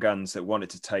the young guns that wanted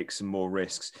to take some more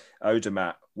risks.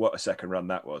 Odermatt, what a second run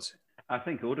that was. I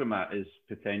think Odermatt is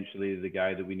potentially the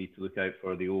guy that we need to look out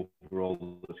for the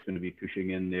overall that's going to be pushing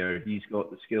in there. He's got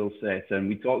the skill set, and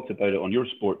we talked about it on your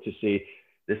sport to say,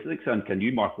 this looks can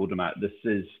you mark Odermatt? This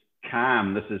is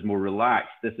calm, this is more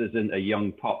relaxed. This isn't a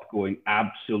young pup going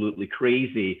absolutely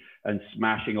crazy and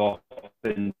smashing off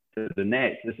into the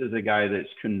net. This is a guy that's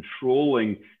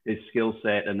controlling his skill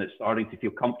set and that's starting to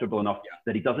feel comfortable enough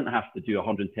that he doesn't have to do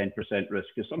 110% risk,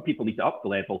 because some people need to up the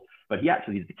level, but he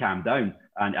actually needs to calm down,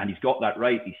 and he's got that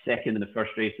right. He's second in the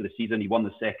first race of the season. He won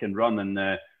the second run,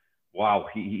 and wow,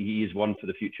 he is one for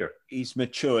the future. He's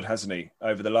matured, hasn't he?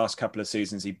 Over the last couple of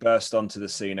seasons, he burst onto the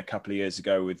scene a couple of years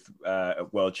ago with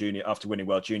World Junior, after winning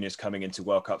World Juniors, coming into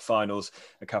World Cup finals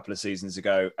a couple of seasons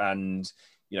ago, and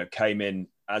came in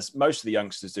as most of the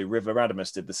youngsters do. River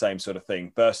Radamus did the same sort of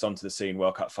thing, burst onto the scene,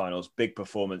 World Cup finals, big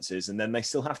performances, and then they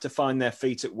still have to find their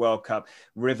feet at World Cup.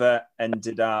 River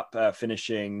ended up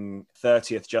finishing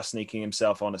 30th, just sneaking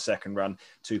himself on a second run,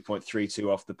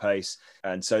 2.32 off the pace.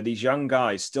 And so these young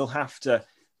guys still have to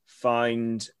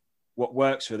find what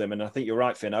works for them. And I think you're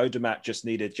right, Finn. Odermatt just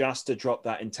needed just to drop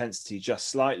that intensity just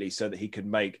slightly so that he could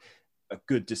make a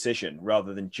good decision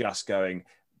rather than just going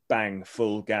bang,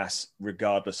 full gas,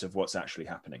 regardless of what's actually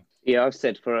happening. Yeah, I've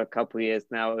said for a couple of years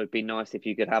now, it would be nice if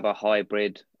you could have a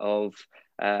hybrid of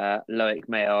Loic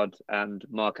Meillard and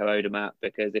Marco Odermatt,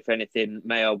 because if anything,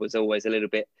 Meillard was always a little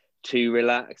bit too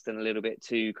relaxed and a little bit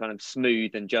too kind of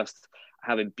smooth and just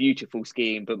having beautiful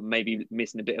skiing, but maybe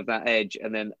missing a bit of that edge.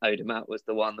 And then Odermatt was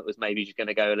the one that was maybe just going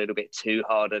to go a little bit too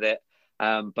hard at it.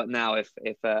 But now if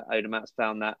Odermatt's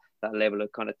found that level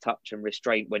of kind of touch and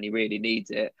restraint when he really needs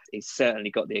it, he's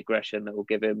certainly got the aggression that will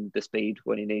give him the speed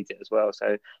when he needs it as well.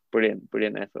 So brilliant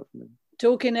effort from him.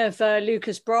 Talking of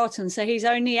Lucas Broughton, so he's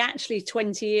only actually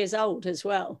 20 years old as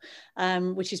well,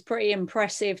 which is pretty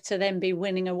impressive to then be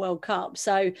winning a World Cup.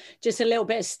 So just a little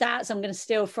bit of stats I'm going to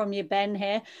steal from you, Ben,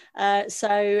 here.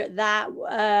 So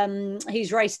that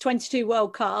he's raced 22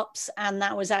 World Cups, and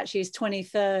that was actually his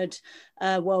 23rd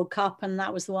World Cup, and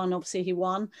that was the one obviously he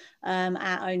won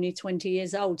at only 20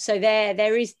 years old. So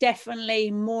there is definitely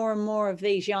more and more of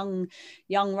these young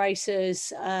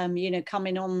racers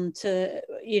coming on to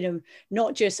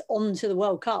not just onto the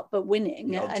World Cup but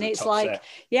winning. And it's like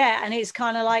and it's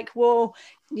kind of like, well,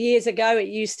 years ago it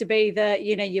used to be that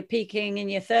you're peaking in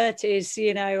your 30s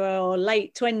or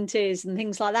late 20s and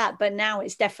things like that, but now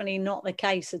it's definitely not the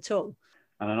case at all.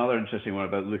 And another interesting one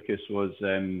about Lucas was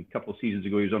a couple of seasons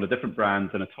ago, he was on a different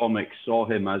brand, and Atomic saw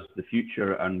him as the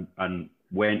future and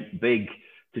went big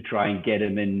to try and get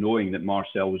him in, knowing that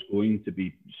Marcel was going to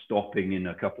be stopping in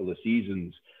a couple of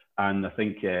seasons. And I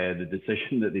think the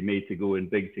decision that they made to go in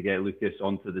big to get Lucas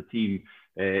onto the team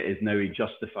is now a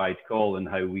justified call, and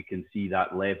how we can see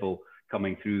that level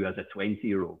coming through as a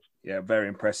 20-year-old. Yeah, very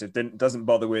impressive. Doesn't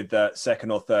bother with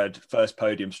second or third, first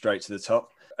podium straight to the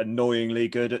top. Annoyingly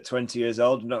good at 20 years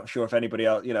old. I'm not sure if anybody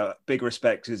else, big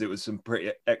respect because it was some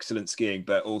pretty excellent skiing,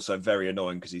 but also very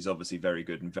annoying because he's obviously very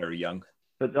good and very young.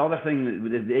 But the other thing,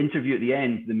 the interview at the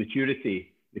end, the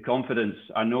maturity, the confidence.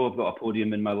 I know I've got a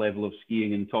podium in my level of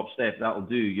skiing and top step. That'll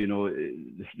do.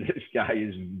 This guy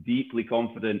is deeply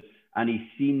confident, and he's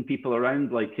seen people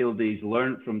around like Kilde. He's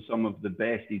learned from some of the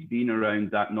best. He's been around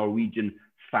that Norwegian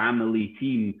family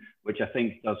team, which I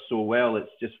think does so well. It's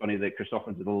just funny that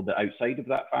Kristoffersen's a little bit outside of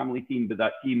that family team, but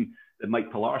that team that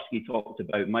Mike Pilarski talked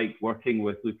about, Mike working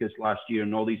with Lucas last year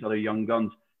and all these other young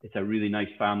guns, it's a really nice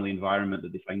family environment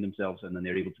that they find themselves in, and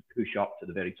they're able to push up to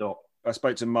the very top. I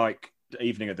spoke to Mike the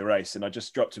evening of the race, and I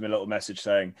just dropped him a little message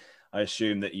saying, I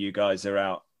assume that you guys are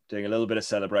out doing a little bit of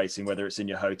celebrating, whether it's in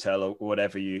your hotel or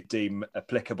whatever you deem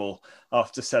applicable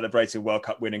after celebrating World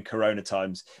Cup winning Corona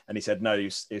times. And he said, no, he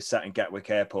was sat in Gatwick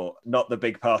Airport. Not the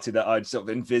big party that I'd sort of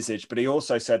envisaged, but he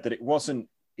also said that it wasn't,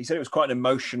 he said it was quite an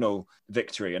emotional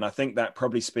victory. And I think that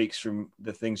probably speaks from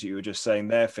the things that you were just saying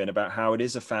there, Finn, about how it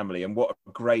is a family and what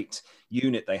a great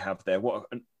unit they have there. What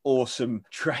an awesome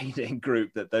training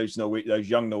group that those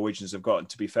young Norwegians have got. And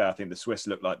to be fair, I think the Swiss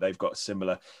look like they've got a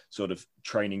similar sort of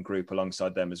training group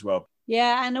alongside them as well.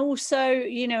 Yeah, and also,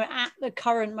 you know, at the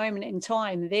current moment in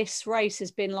time, this race has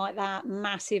been like that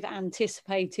massive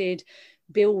anticipated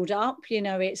build up. You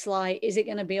know, it's like, is it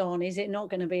going to be on? Is it not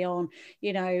going to be on?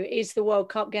 You know, is the World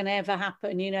Cup going to ever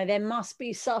happen? You know, there must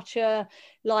be such a,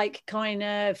 like, kind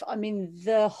of, I mean,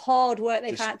 the hard work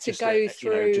they've had to go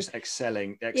through. You know, just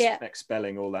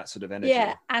expelling all that sort of energy.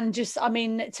 Yeah, and just, I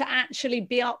mean, to actually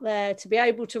be up there, to be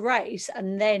able to race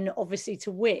and then obviously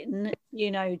to win, you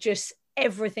know, just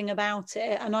everything about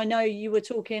it. And I know you were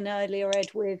talking earlier, Ed,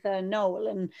 with Noel,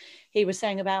 and he was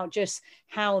saying about just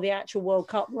how the actual World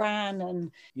Cup ran. And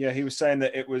yeah, he was saying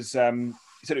that it was he said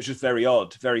it was just very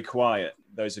odd, very quiet.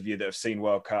 Those of you that have seen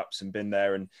World Cups and been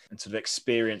there and sort of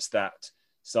experienced that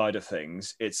side of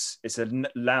things, it's a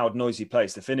loud, noisy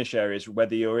place. The finish areas,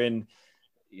 whether you're in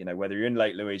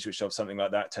Lake Louise, which of something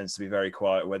like that tends to be very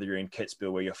quiet, or whether you're in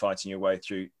Kitzbühel where you're fighting your way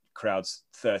through crowds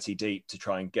 30 deep to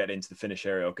try and get into the finish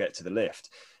area or get to the lift,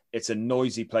 it's a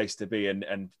noisy place to be.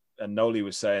 And Noli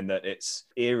was saying that it's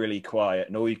eerily quiet,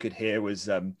 and all you could hear was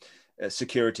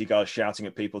security guards shouting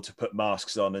at people to put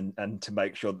masks on and to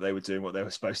make sure that they were doing what they were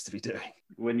supposed to be doing.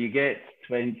 When you get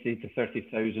 20 to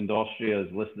 30,000 Austrians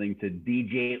listening to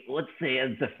DJ Utsi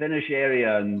as the finish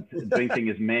area and drinking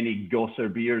as many Gosser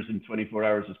beers in 24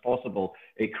 hours as possible,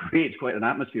 it creates quite an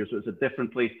atmosphere. So it's a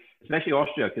different place, especially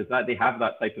Austria, because they have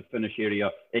that type of finish area.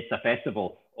 It's a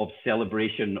festival of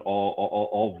celebration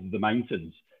of the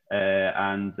mountains.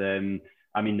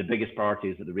 I mean, the biggest part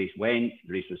is that the race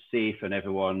was safe, and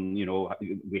everyone, you know,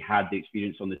 we had the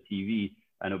experience on the TV.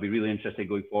 And it'll be really interesting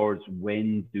going forwards.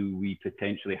 When do we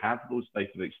potentially have those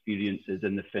types of experiences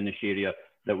in the finish area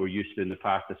that we're used to in the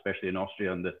past, especially in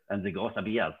Austria and the Große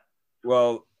Bier?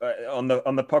 Well, on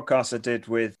the podcast I did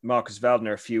with Marcus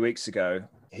Waldner a few weeks ago,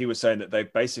 he was saying that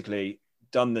they've basically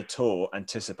done the tour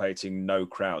anticipating no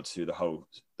crowds through the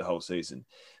whole season,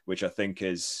 which I think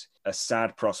is a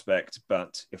sad prospect.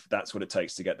 But if that's what it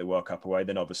takes to get the World Cup away,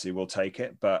 then obviously we'll take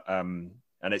it. But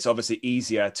and it's obviously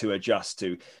easier to adjust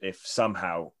to if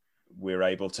somehow we're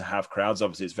able to have crowds.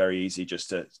 Obviously, it's very easy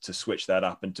just to switch that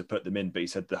up and to put them in. But he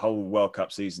said the whole World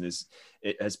Cup season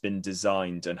has been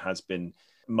designed and has been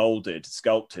molded,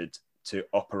 sculpted to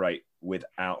operate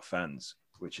without fans,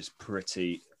 which is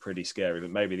pretty scary.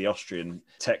 But maybe the Austrian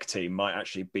tech team might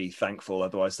actually be thankful.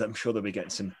 Otherwise, I'm sure they'll be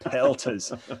getting some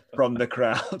pelters from the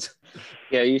crowd.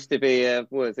 Yeah, it used to be, a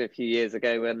few years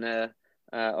ago when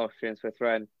Austrians were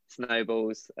throwing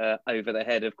snowballs over the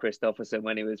head of Christopherson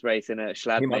when he was racing at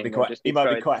Schladming. He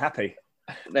might be quite happy.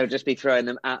 They'll just be throwing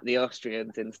them at the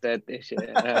Austrians instead this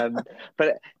year.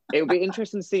 But it'll be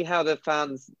interesting to see how the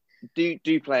fans do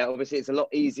play it. Obviously, it's a lot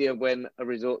easier when a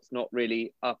resort's not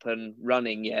really up and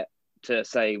running yet to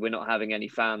say we're not having any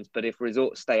fans. But if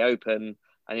resorts stay open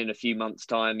and in a few months'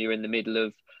 time you're in the middle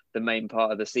of the main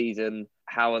part of the season,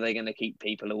 how are they going to keep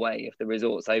people away? If the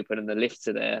resort's open and the lifts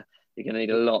are there, you're going to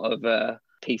need a lot of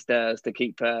pisteurs to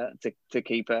keep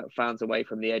fans away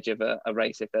from the edge of a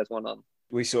race if there's one on.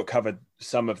 We sort of covered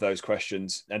some of those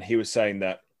questions, and he was saying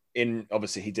that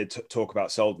obviously he did talk about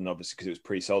Solden, obviously because it was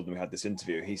pre-Solden we had this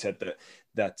interview. He said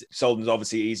that Solden's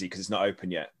obviously easy because it's not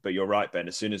open yet, but you're right, Ben,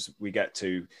 as soon as we get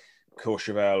to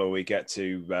Courchevel or we get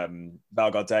to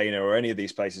Val Gardena or any of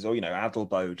these places, or, you know,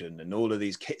 Adelboden and all of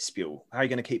these, Kitzbühel, how are you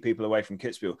going to keep people away from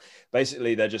Kitzbühel?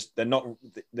 Basically, they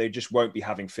just won't be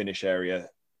having finish area,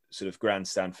 sort of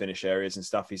grandstand finish areas and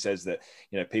stuff. He says that,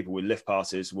 you know, people with lift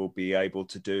passes will be able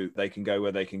to they can go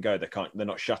where they can go. They're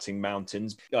not shutting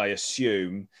mountains. I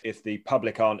assume if the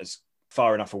public aren't as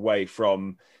far enough away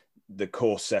from the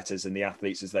course setters and the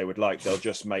athletes as they would like, they'll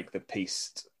just make the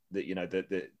piste, that, you know,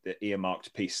 the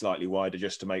earmarked piece slightly wider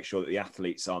just to make sure that the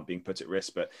athletes aren't being put at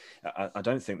risk. But I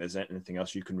don't think there's anything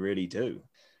else you can really do.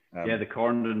 The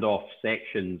cordoned off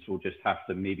sections will just have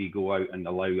to maybe go out and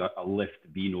allow a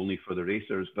lift being only for the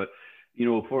racers. But, you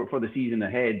know, for the season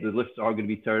ahead, the lifts are going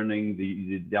to be turning.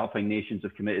 The Alpine nations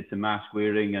have committed to mask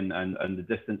wearing and the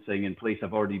distancing in place.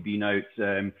 I've already been out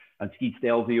and skied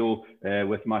Stelvio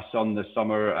with my son this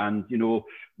summer. And, you know,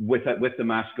 with the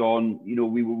mask on, you know,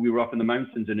 we were up in the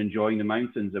mountains and enjoying the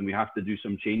mountains, and we have to do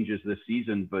some changes this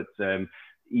season. But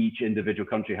each individual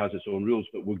country has its own rules,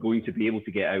 but we're going to be able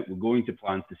to get out. We're going to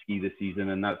plan to ski this season,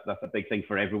 and that's a big thing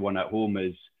for everyone at home.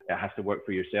 Is it has to work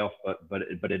for yourself, but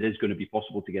it is going to be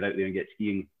possible to get out there and get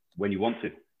skiing when you want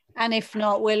to. And if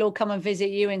not, we'll all come and visit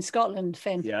you in Scotland,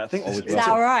 Finn. Yeah, I think is that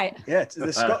all right? Yeah,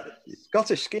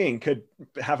 Scottish skiing could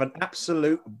have an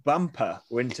absolute bumper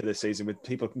winter this season with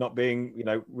people not being,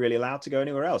 really allowed to go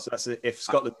anywhere else. That's if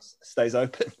Scotland stays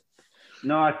open.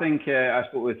 No, I think I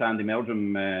spoke with Andy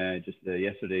Meldrum just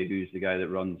yesterday, who's the guy that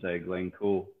runs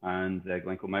Glencoe and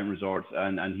Glencoe Mountain Resorts,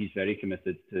 and he's very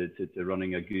committed to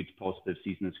running a good, positive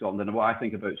season in Scotland. And what I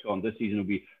think about Scotland this season will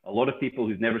be a lot of people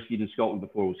who've never skied in Scotland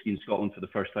before will ski in Scotland for the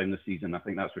first time this season. I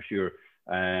think that's for sure.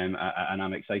 And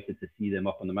I'm excited to see them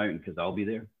up on the mountain because I'll be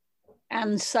there.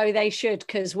 And so they should,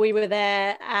 because we were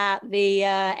there at the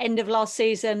end of last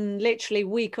season, literally a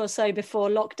week or so before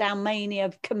lockdown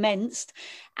mania commenced.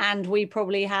 And we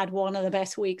probably had one of the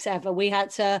best weeks ever. We had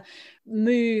to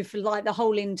move like the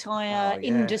whole entire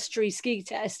industry ski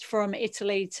test from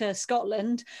Italy to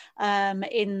Scotland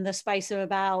in the space of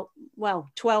about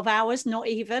 12 hours, not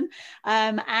even,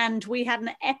 and we had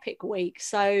an epic week.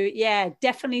 So yeah,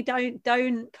 definitely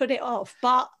don't put it off,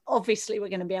 but obviously we're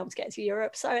going to be able to get to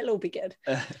Europe, so it'll all be good.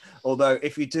 Although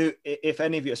if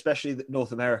any of you, especially the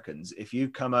North Americans, if you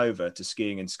come over to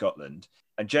skiing in Scotland,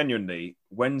 and genuinely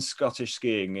when Scottish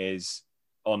skiing is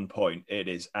on point, it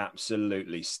is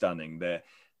absolutely stunning.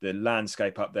 The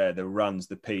landscape up there, the runs,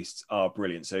 the pistes are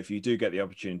brilliant. So if you do get the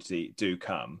opportunity, do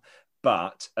come.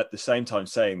 But at the same time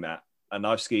saying that, and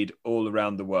I've skied all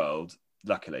around the world,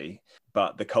 luckily,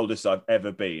 but the coldest I've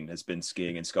ever been has been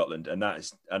skiing in Scotland. And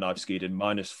I've skied in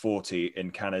 -40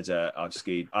 in Canada. I've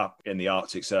skied up in the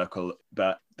Arctic Circle,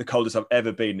 but the coldest I've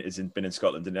ever been been in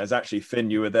Scotland. And as actually,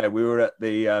 Finn, you were there. We were at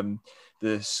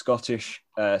the Scottish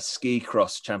ski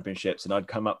cross championships, and I'd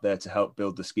come up there to help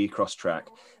build the ski cross track.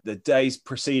 The days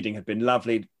preceding had been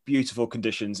lovely, beautiful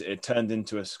conditions. It turned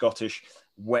into a Scottish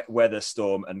wet weather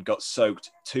storm and got soaked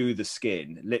to the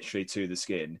skin, literally to the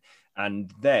skin.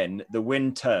 And then the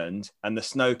wind turned and the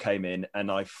snow came in and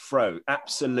I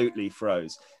absolutely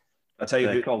froze. I'll tell you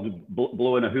it's called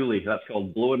blowing a hoolie. That's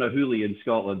called blowing a hoolie in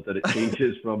Scotland, that it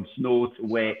changes from snow to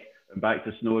wet and back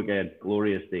to snow again.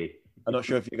 Glorious day. I'm not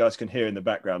sure if you guys can hear in the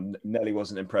background. Nelly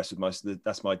wasn't impressed with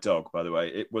that's my dog, by the way.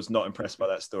 It was not impressed by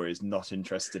that story. Is not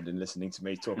interested in listening to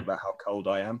me talk about how cold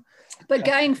I am. But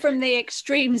going from the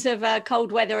extremes of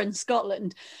cold weather in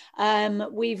Scotland,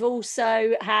 we've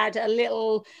also had a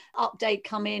little update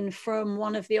come in from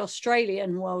one of the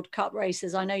Australian World Cup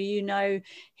racers. I know you know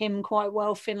him quite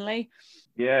well, Finlay.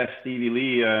 Yeah, Stevie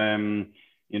Lee.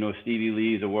 Stevie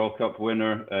Lee is a World Cup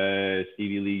winner.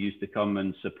 Stevie Lee used to come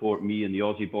and support me and the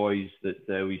Aussie boys that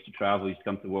we used to travel. He used to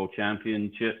come to the World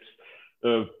Championships.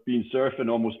 Been surfing,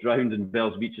 almost drowned in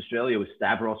Bells Beach, Australia with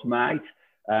Stavros Mag.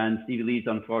 And Stevie Lee's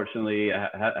unfortunately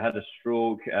had a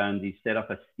stroke, and he set up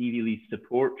a Stevie Lee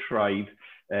support tribe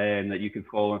that you can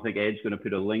follow. I think Ed's going to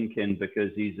put a link in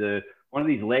because he's one of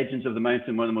these legends of the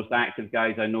mountain, one of the most active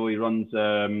guys I know. He runs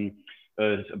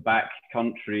a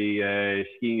backcountry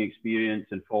skiing experience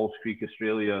in Falls Creek,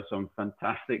 Australia. Some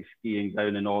fantastic skiing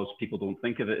down in Oz. People don't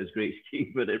think of it as great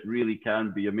skiing, but it really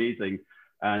can be amazing.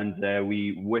 And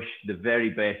we wish the very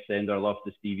best, send our love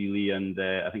to Stevie Lee. And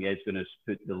I think Ed's going to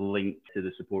put the link to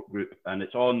the support group. And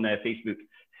it's on Facebook,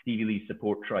 Stevie Lee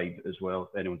Support Tribe as well,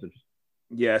 if anyone's interested.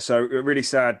 Yeah, so a really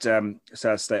sad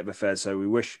state of affairs. So we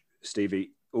wish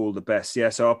Stevie all the best. Yeah,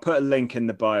 so I'll put a link in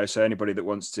the bio so anybody that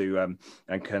wants to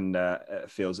and can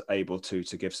feels able to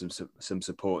give some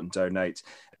support and donate.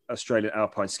 Australian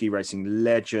alpine ski racing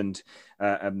legend,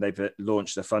 and they've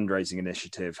launched a fundraising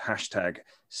initiative,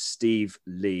 #Steve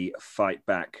Lee Fight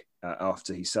Back,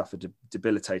 after he suffered a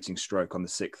debilitating stroke on the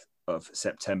 6th of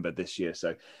September this year.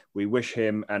 So we wish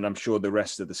him, and I'm sure the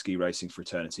rest of the ski racing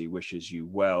fraternity wishes you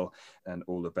well and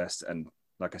all the best. And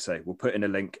like I say, we'll put in a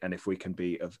link, and if we can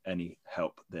be of any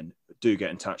help, then do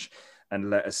get in touch and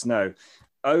let us know.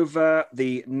 Over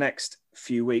the next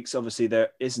few weeks, obviously there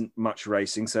isn't much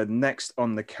racing. So next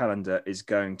on the calendar is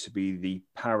going to be the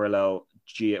parallel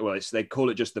they call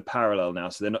it just the parallel now.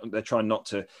 So they're trying not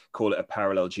to call it a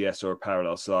parallel GS or a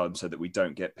parallel slalom, so that we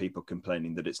don't get people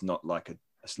complaining that it's not like a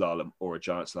slalom or a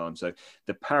giant slalom. So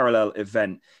the parallel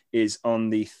event is on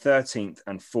the 13th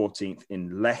and 14th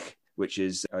in Lech, which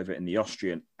is over in the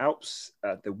Austrian Alps.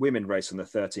 The women race on the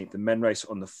 13th, the men race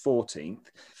on the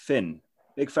 14th. Finn,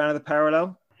 big fan of the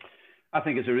parallel? I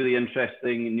think it's a really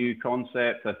interesting new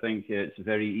concept. I think it's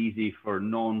very easy for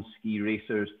non-ski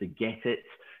racers to get it,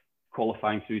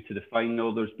 qualifying through to the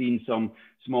final. There's been some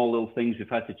small little things we've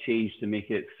had to change to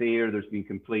make it fair. There's been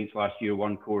complaints last year,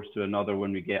 one course to another,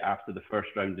 when we get after the first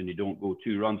round and you don't go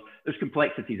 2 runs. There's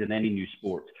complexities in any new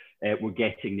sport. We're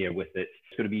getting there with it.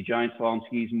 It's going to be giant slalom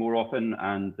skis more often,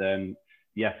 and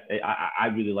I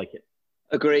really like it.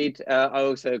 Agreed. I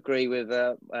also agree with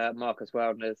Marcus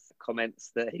Wildner's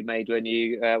comments that he made when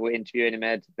you were interviewing him,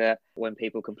 Ed, that when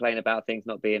people complain about things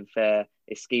not being fair,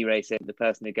 it's ski racing. The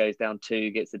person who goes down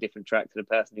 2 gets a different track to the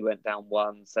person who went down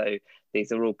 1. So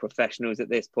these are all professionals at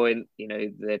this point. You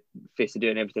know, the FIS are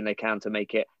doing everything they can to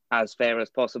make it as fair as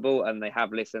possible, and they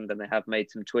have listened and they have made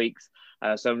some tweaks.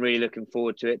 So I'm really looking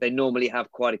forward to it. They normally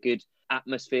have quite a good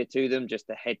atmosphere to them, just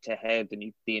the head-to-head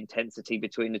and the intensity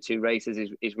between the 2 races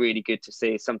is really good to see.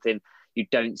 It's something you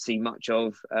don't see much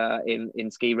of in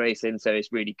ski racing, so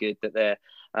it's really good that they're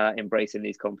embracing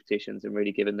these competitions and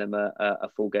really giving them a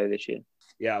full go this year.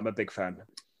 Yeah, I'm a big fan.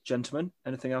 Gentlemen,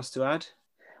 anything else to add?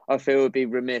 I feel it would be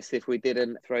remiss if we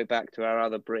didn't throw back to our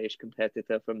other British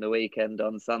competitor from the weekend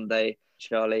on Sunday,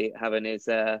 Charlie, having his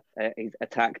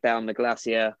attack down the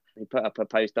glacier. He put up a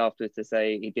post afterwards to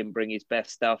say he didn't bring his best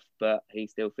stuff, but he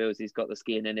still feels he's got the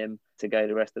skiing in him to go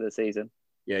the rest of the season.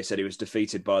 Yeah, he said he was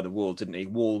defeated by the wall, didn't he?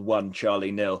 Wall 1,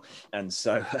 Charlie 0. And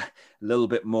so a little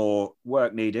bit more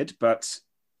work needed, but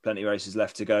plenty of races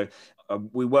left to go.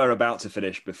 We were about to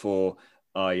finish before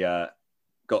I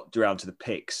got around to the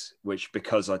picks, which,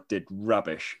 because I did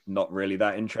rubbish, not really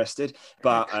that interested.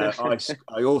 But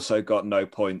I also got no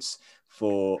points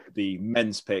for the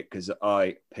men's pick because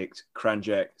I picked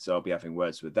Kranjek, so I'll be having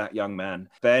words with that young man.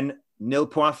 Ben, 0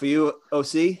 points for you,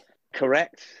 OC?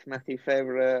 Correct. Matthew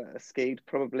Fevre skied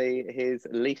probably his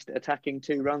least attacking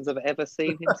 2 runs I've ever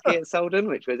seen him ski at Solden,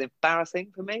 which was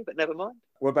embarrassing for me, but never mind.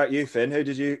 What about you, Finn? Who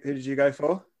did you go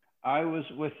for? I was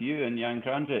with you and Jan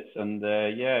Kranjec, and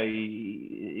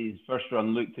his first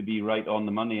run looked to be right on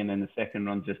the money, and then the second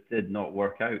run just did not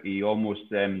work out. He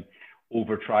almost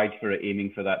over-tried for it,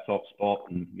 aiming for that top spot,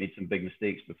 and made some big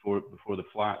mistakes before the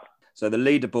flat. So the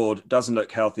leaderboard doesn't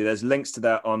look healthy. There's links to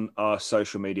that on our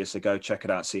social media, so go check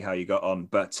it out, see how you got on.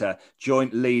 But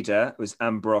joint leader was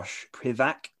Ambrosch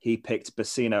Pivac. He picked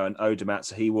Bassino and Odermatt,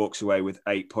 so he walks away with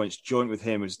 8 points. Joint with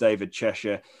him was David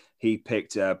Cheshire. He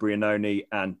picked Brianoni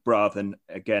and Brathen,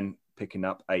 again picking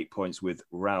up 8 points, with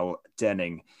Raoul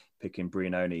Denning picking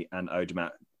Brianoni and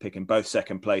Odermatt, picking both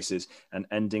second places and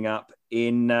ending up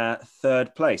in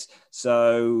 3rd place.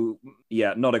 So,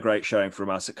 yeah, not a great showing from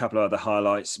us. A couple of other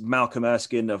highlights. Malcolm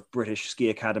Erskine of British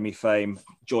Ski Academy fame,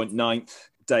 joint 9th.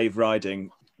 Dave Riding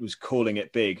was calling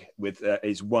it big with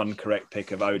his 1 correct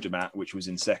pick of Odermatt, which was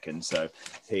in 2nd. So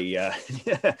he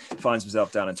finds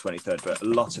himself down in 23rd. But a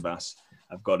lot of us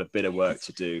have got a bit of work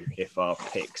to do if our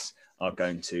picks are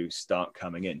going to start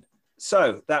coming in.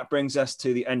 So that brings us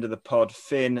to the end of the pod.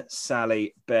 Finn,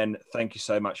 Sally, Ben, thank you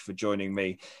so much for joining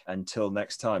me. Until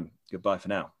next time, goodbye for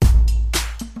now.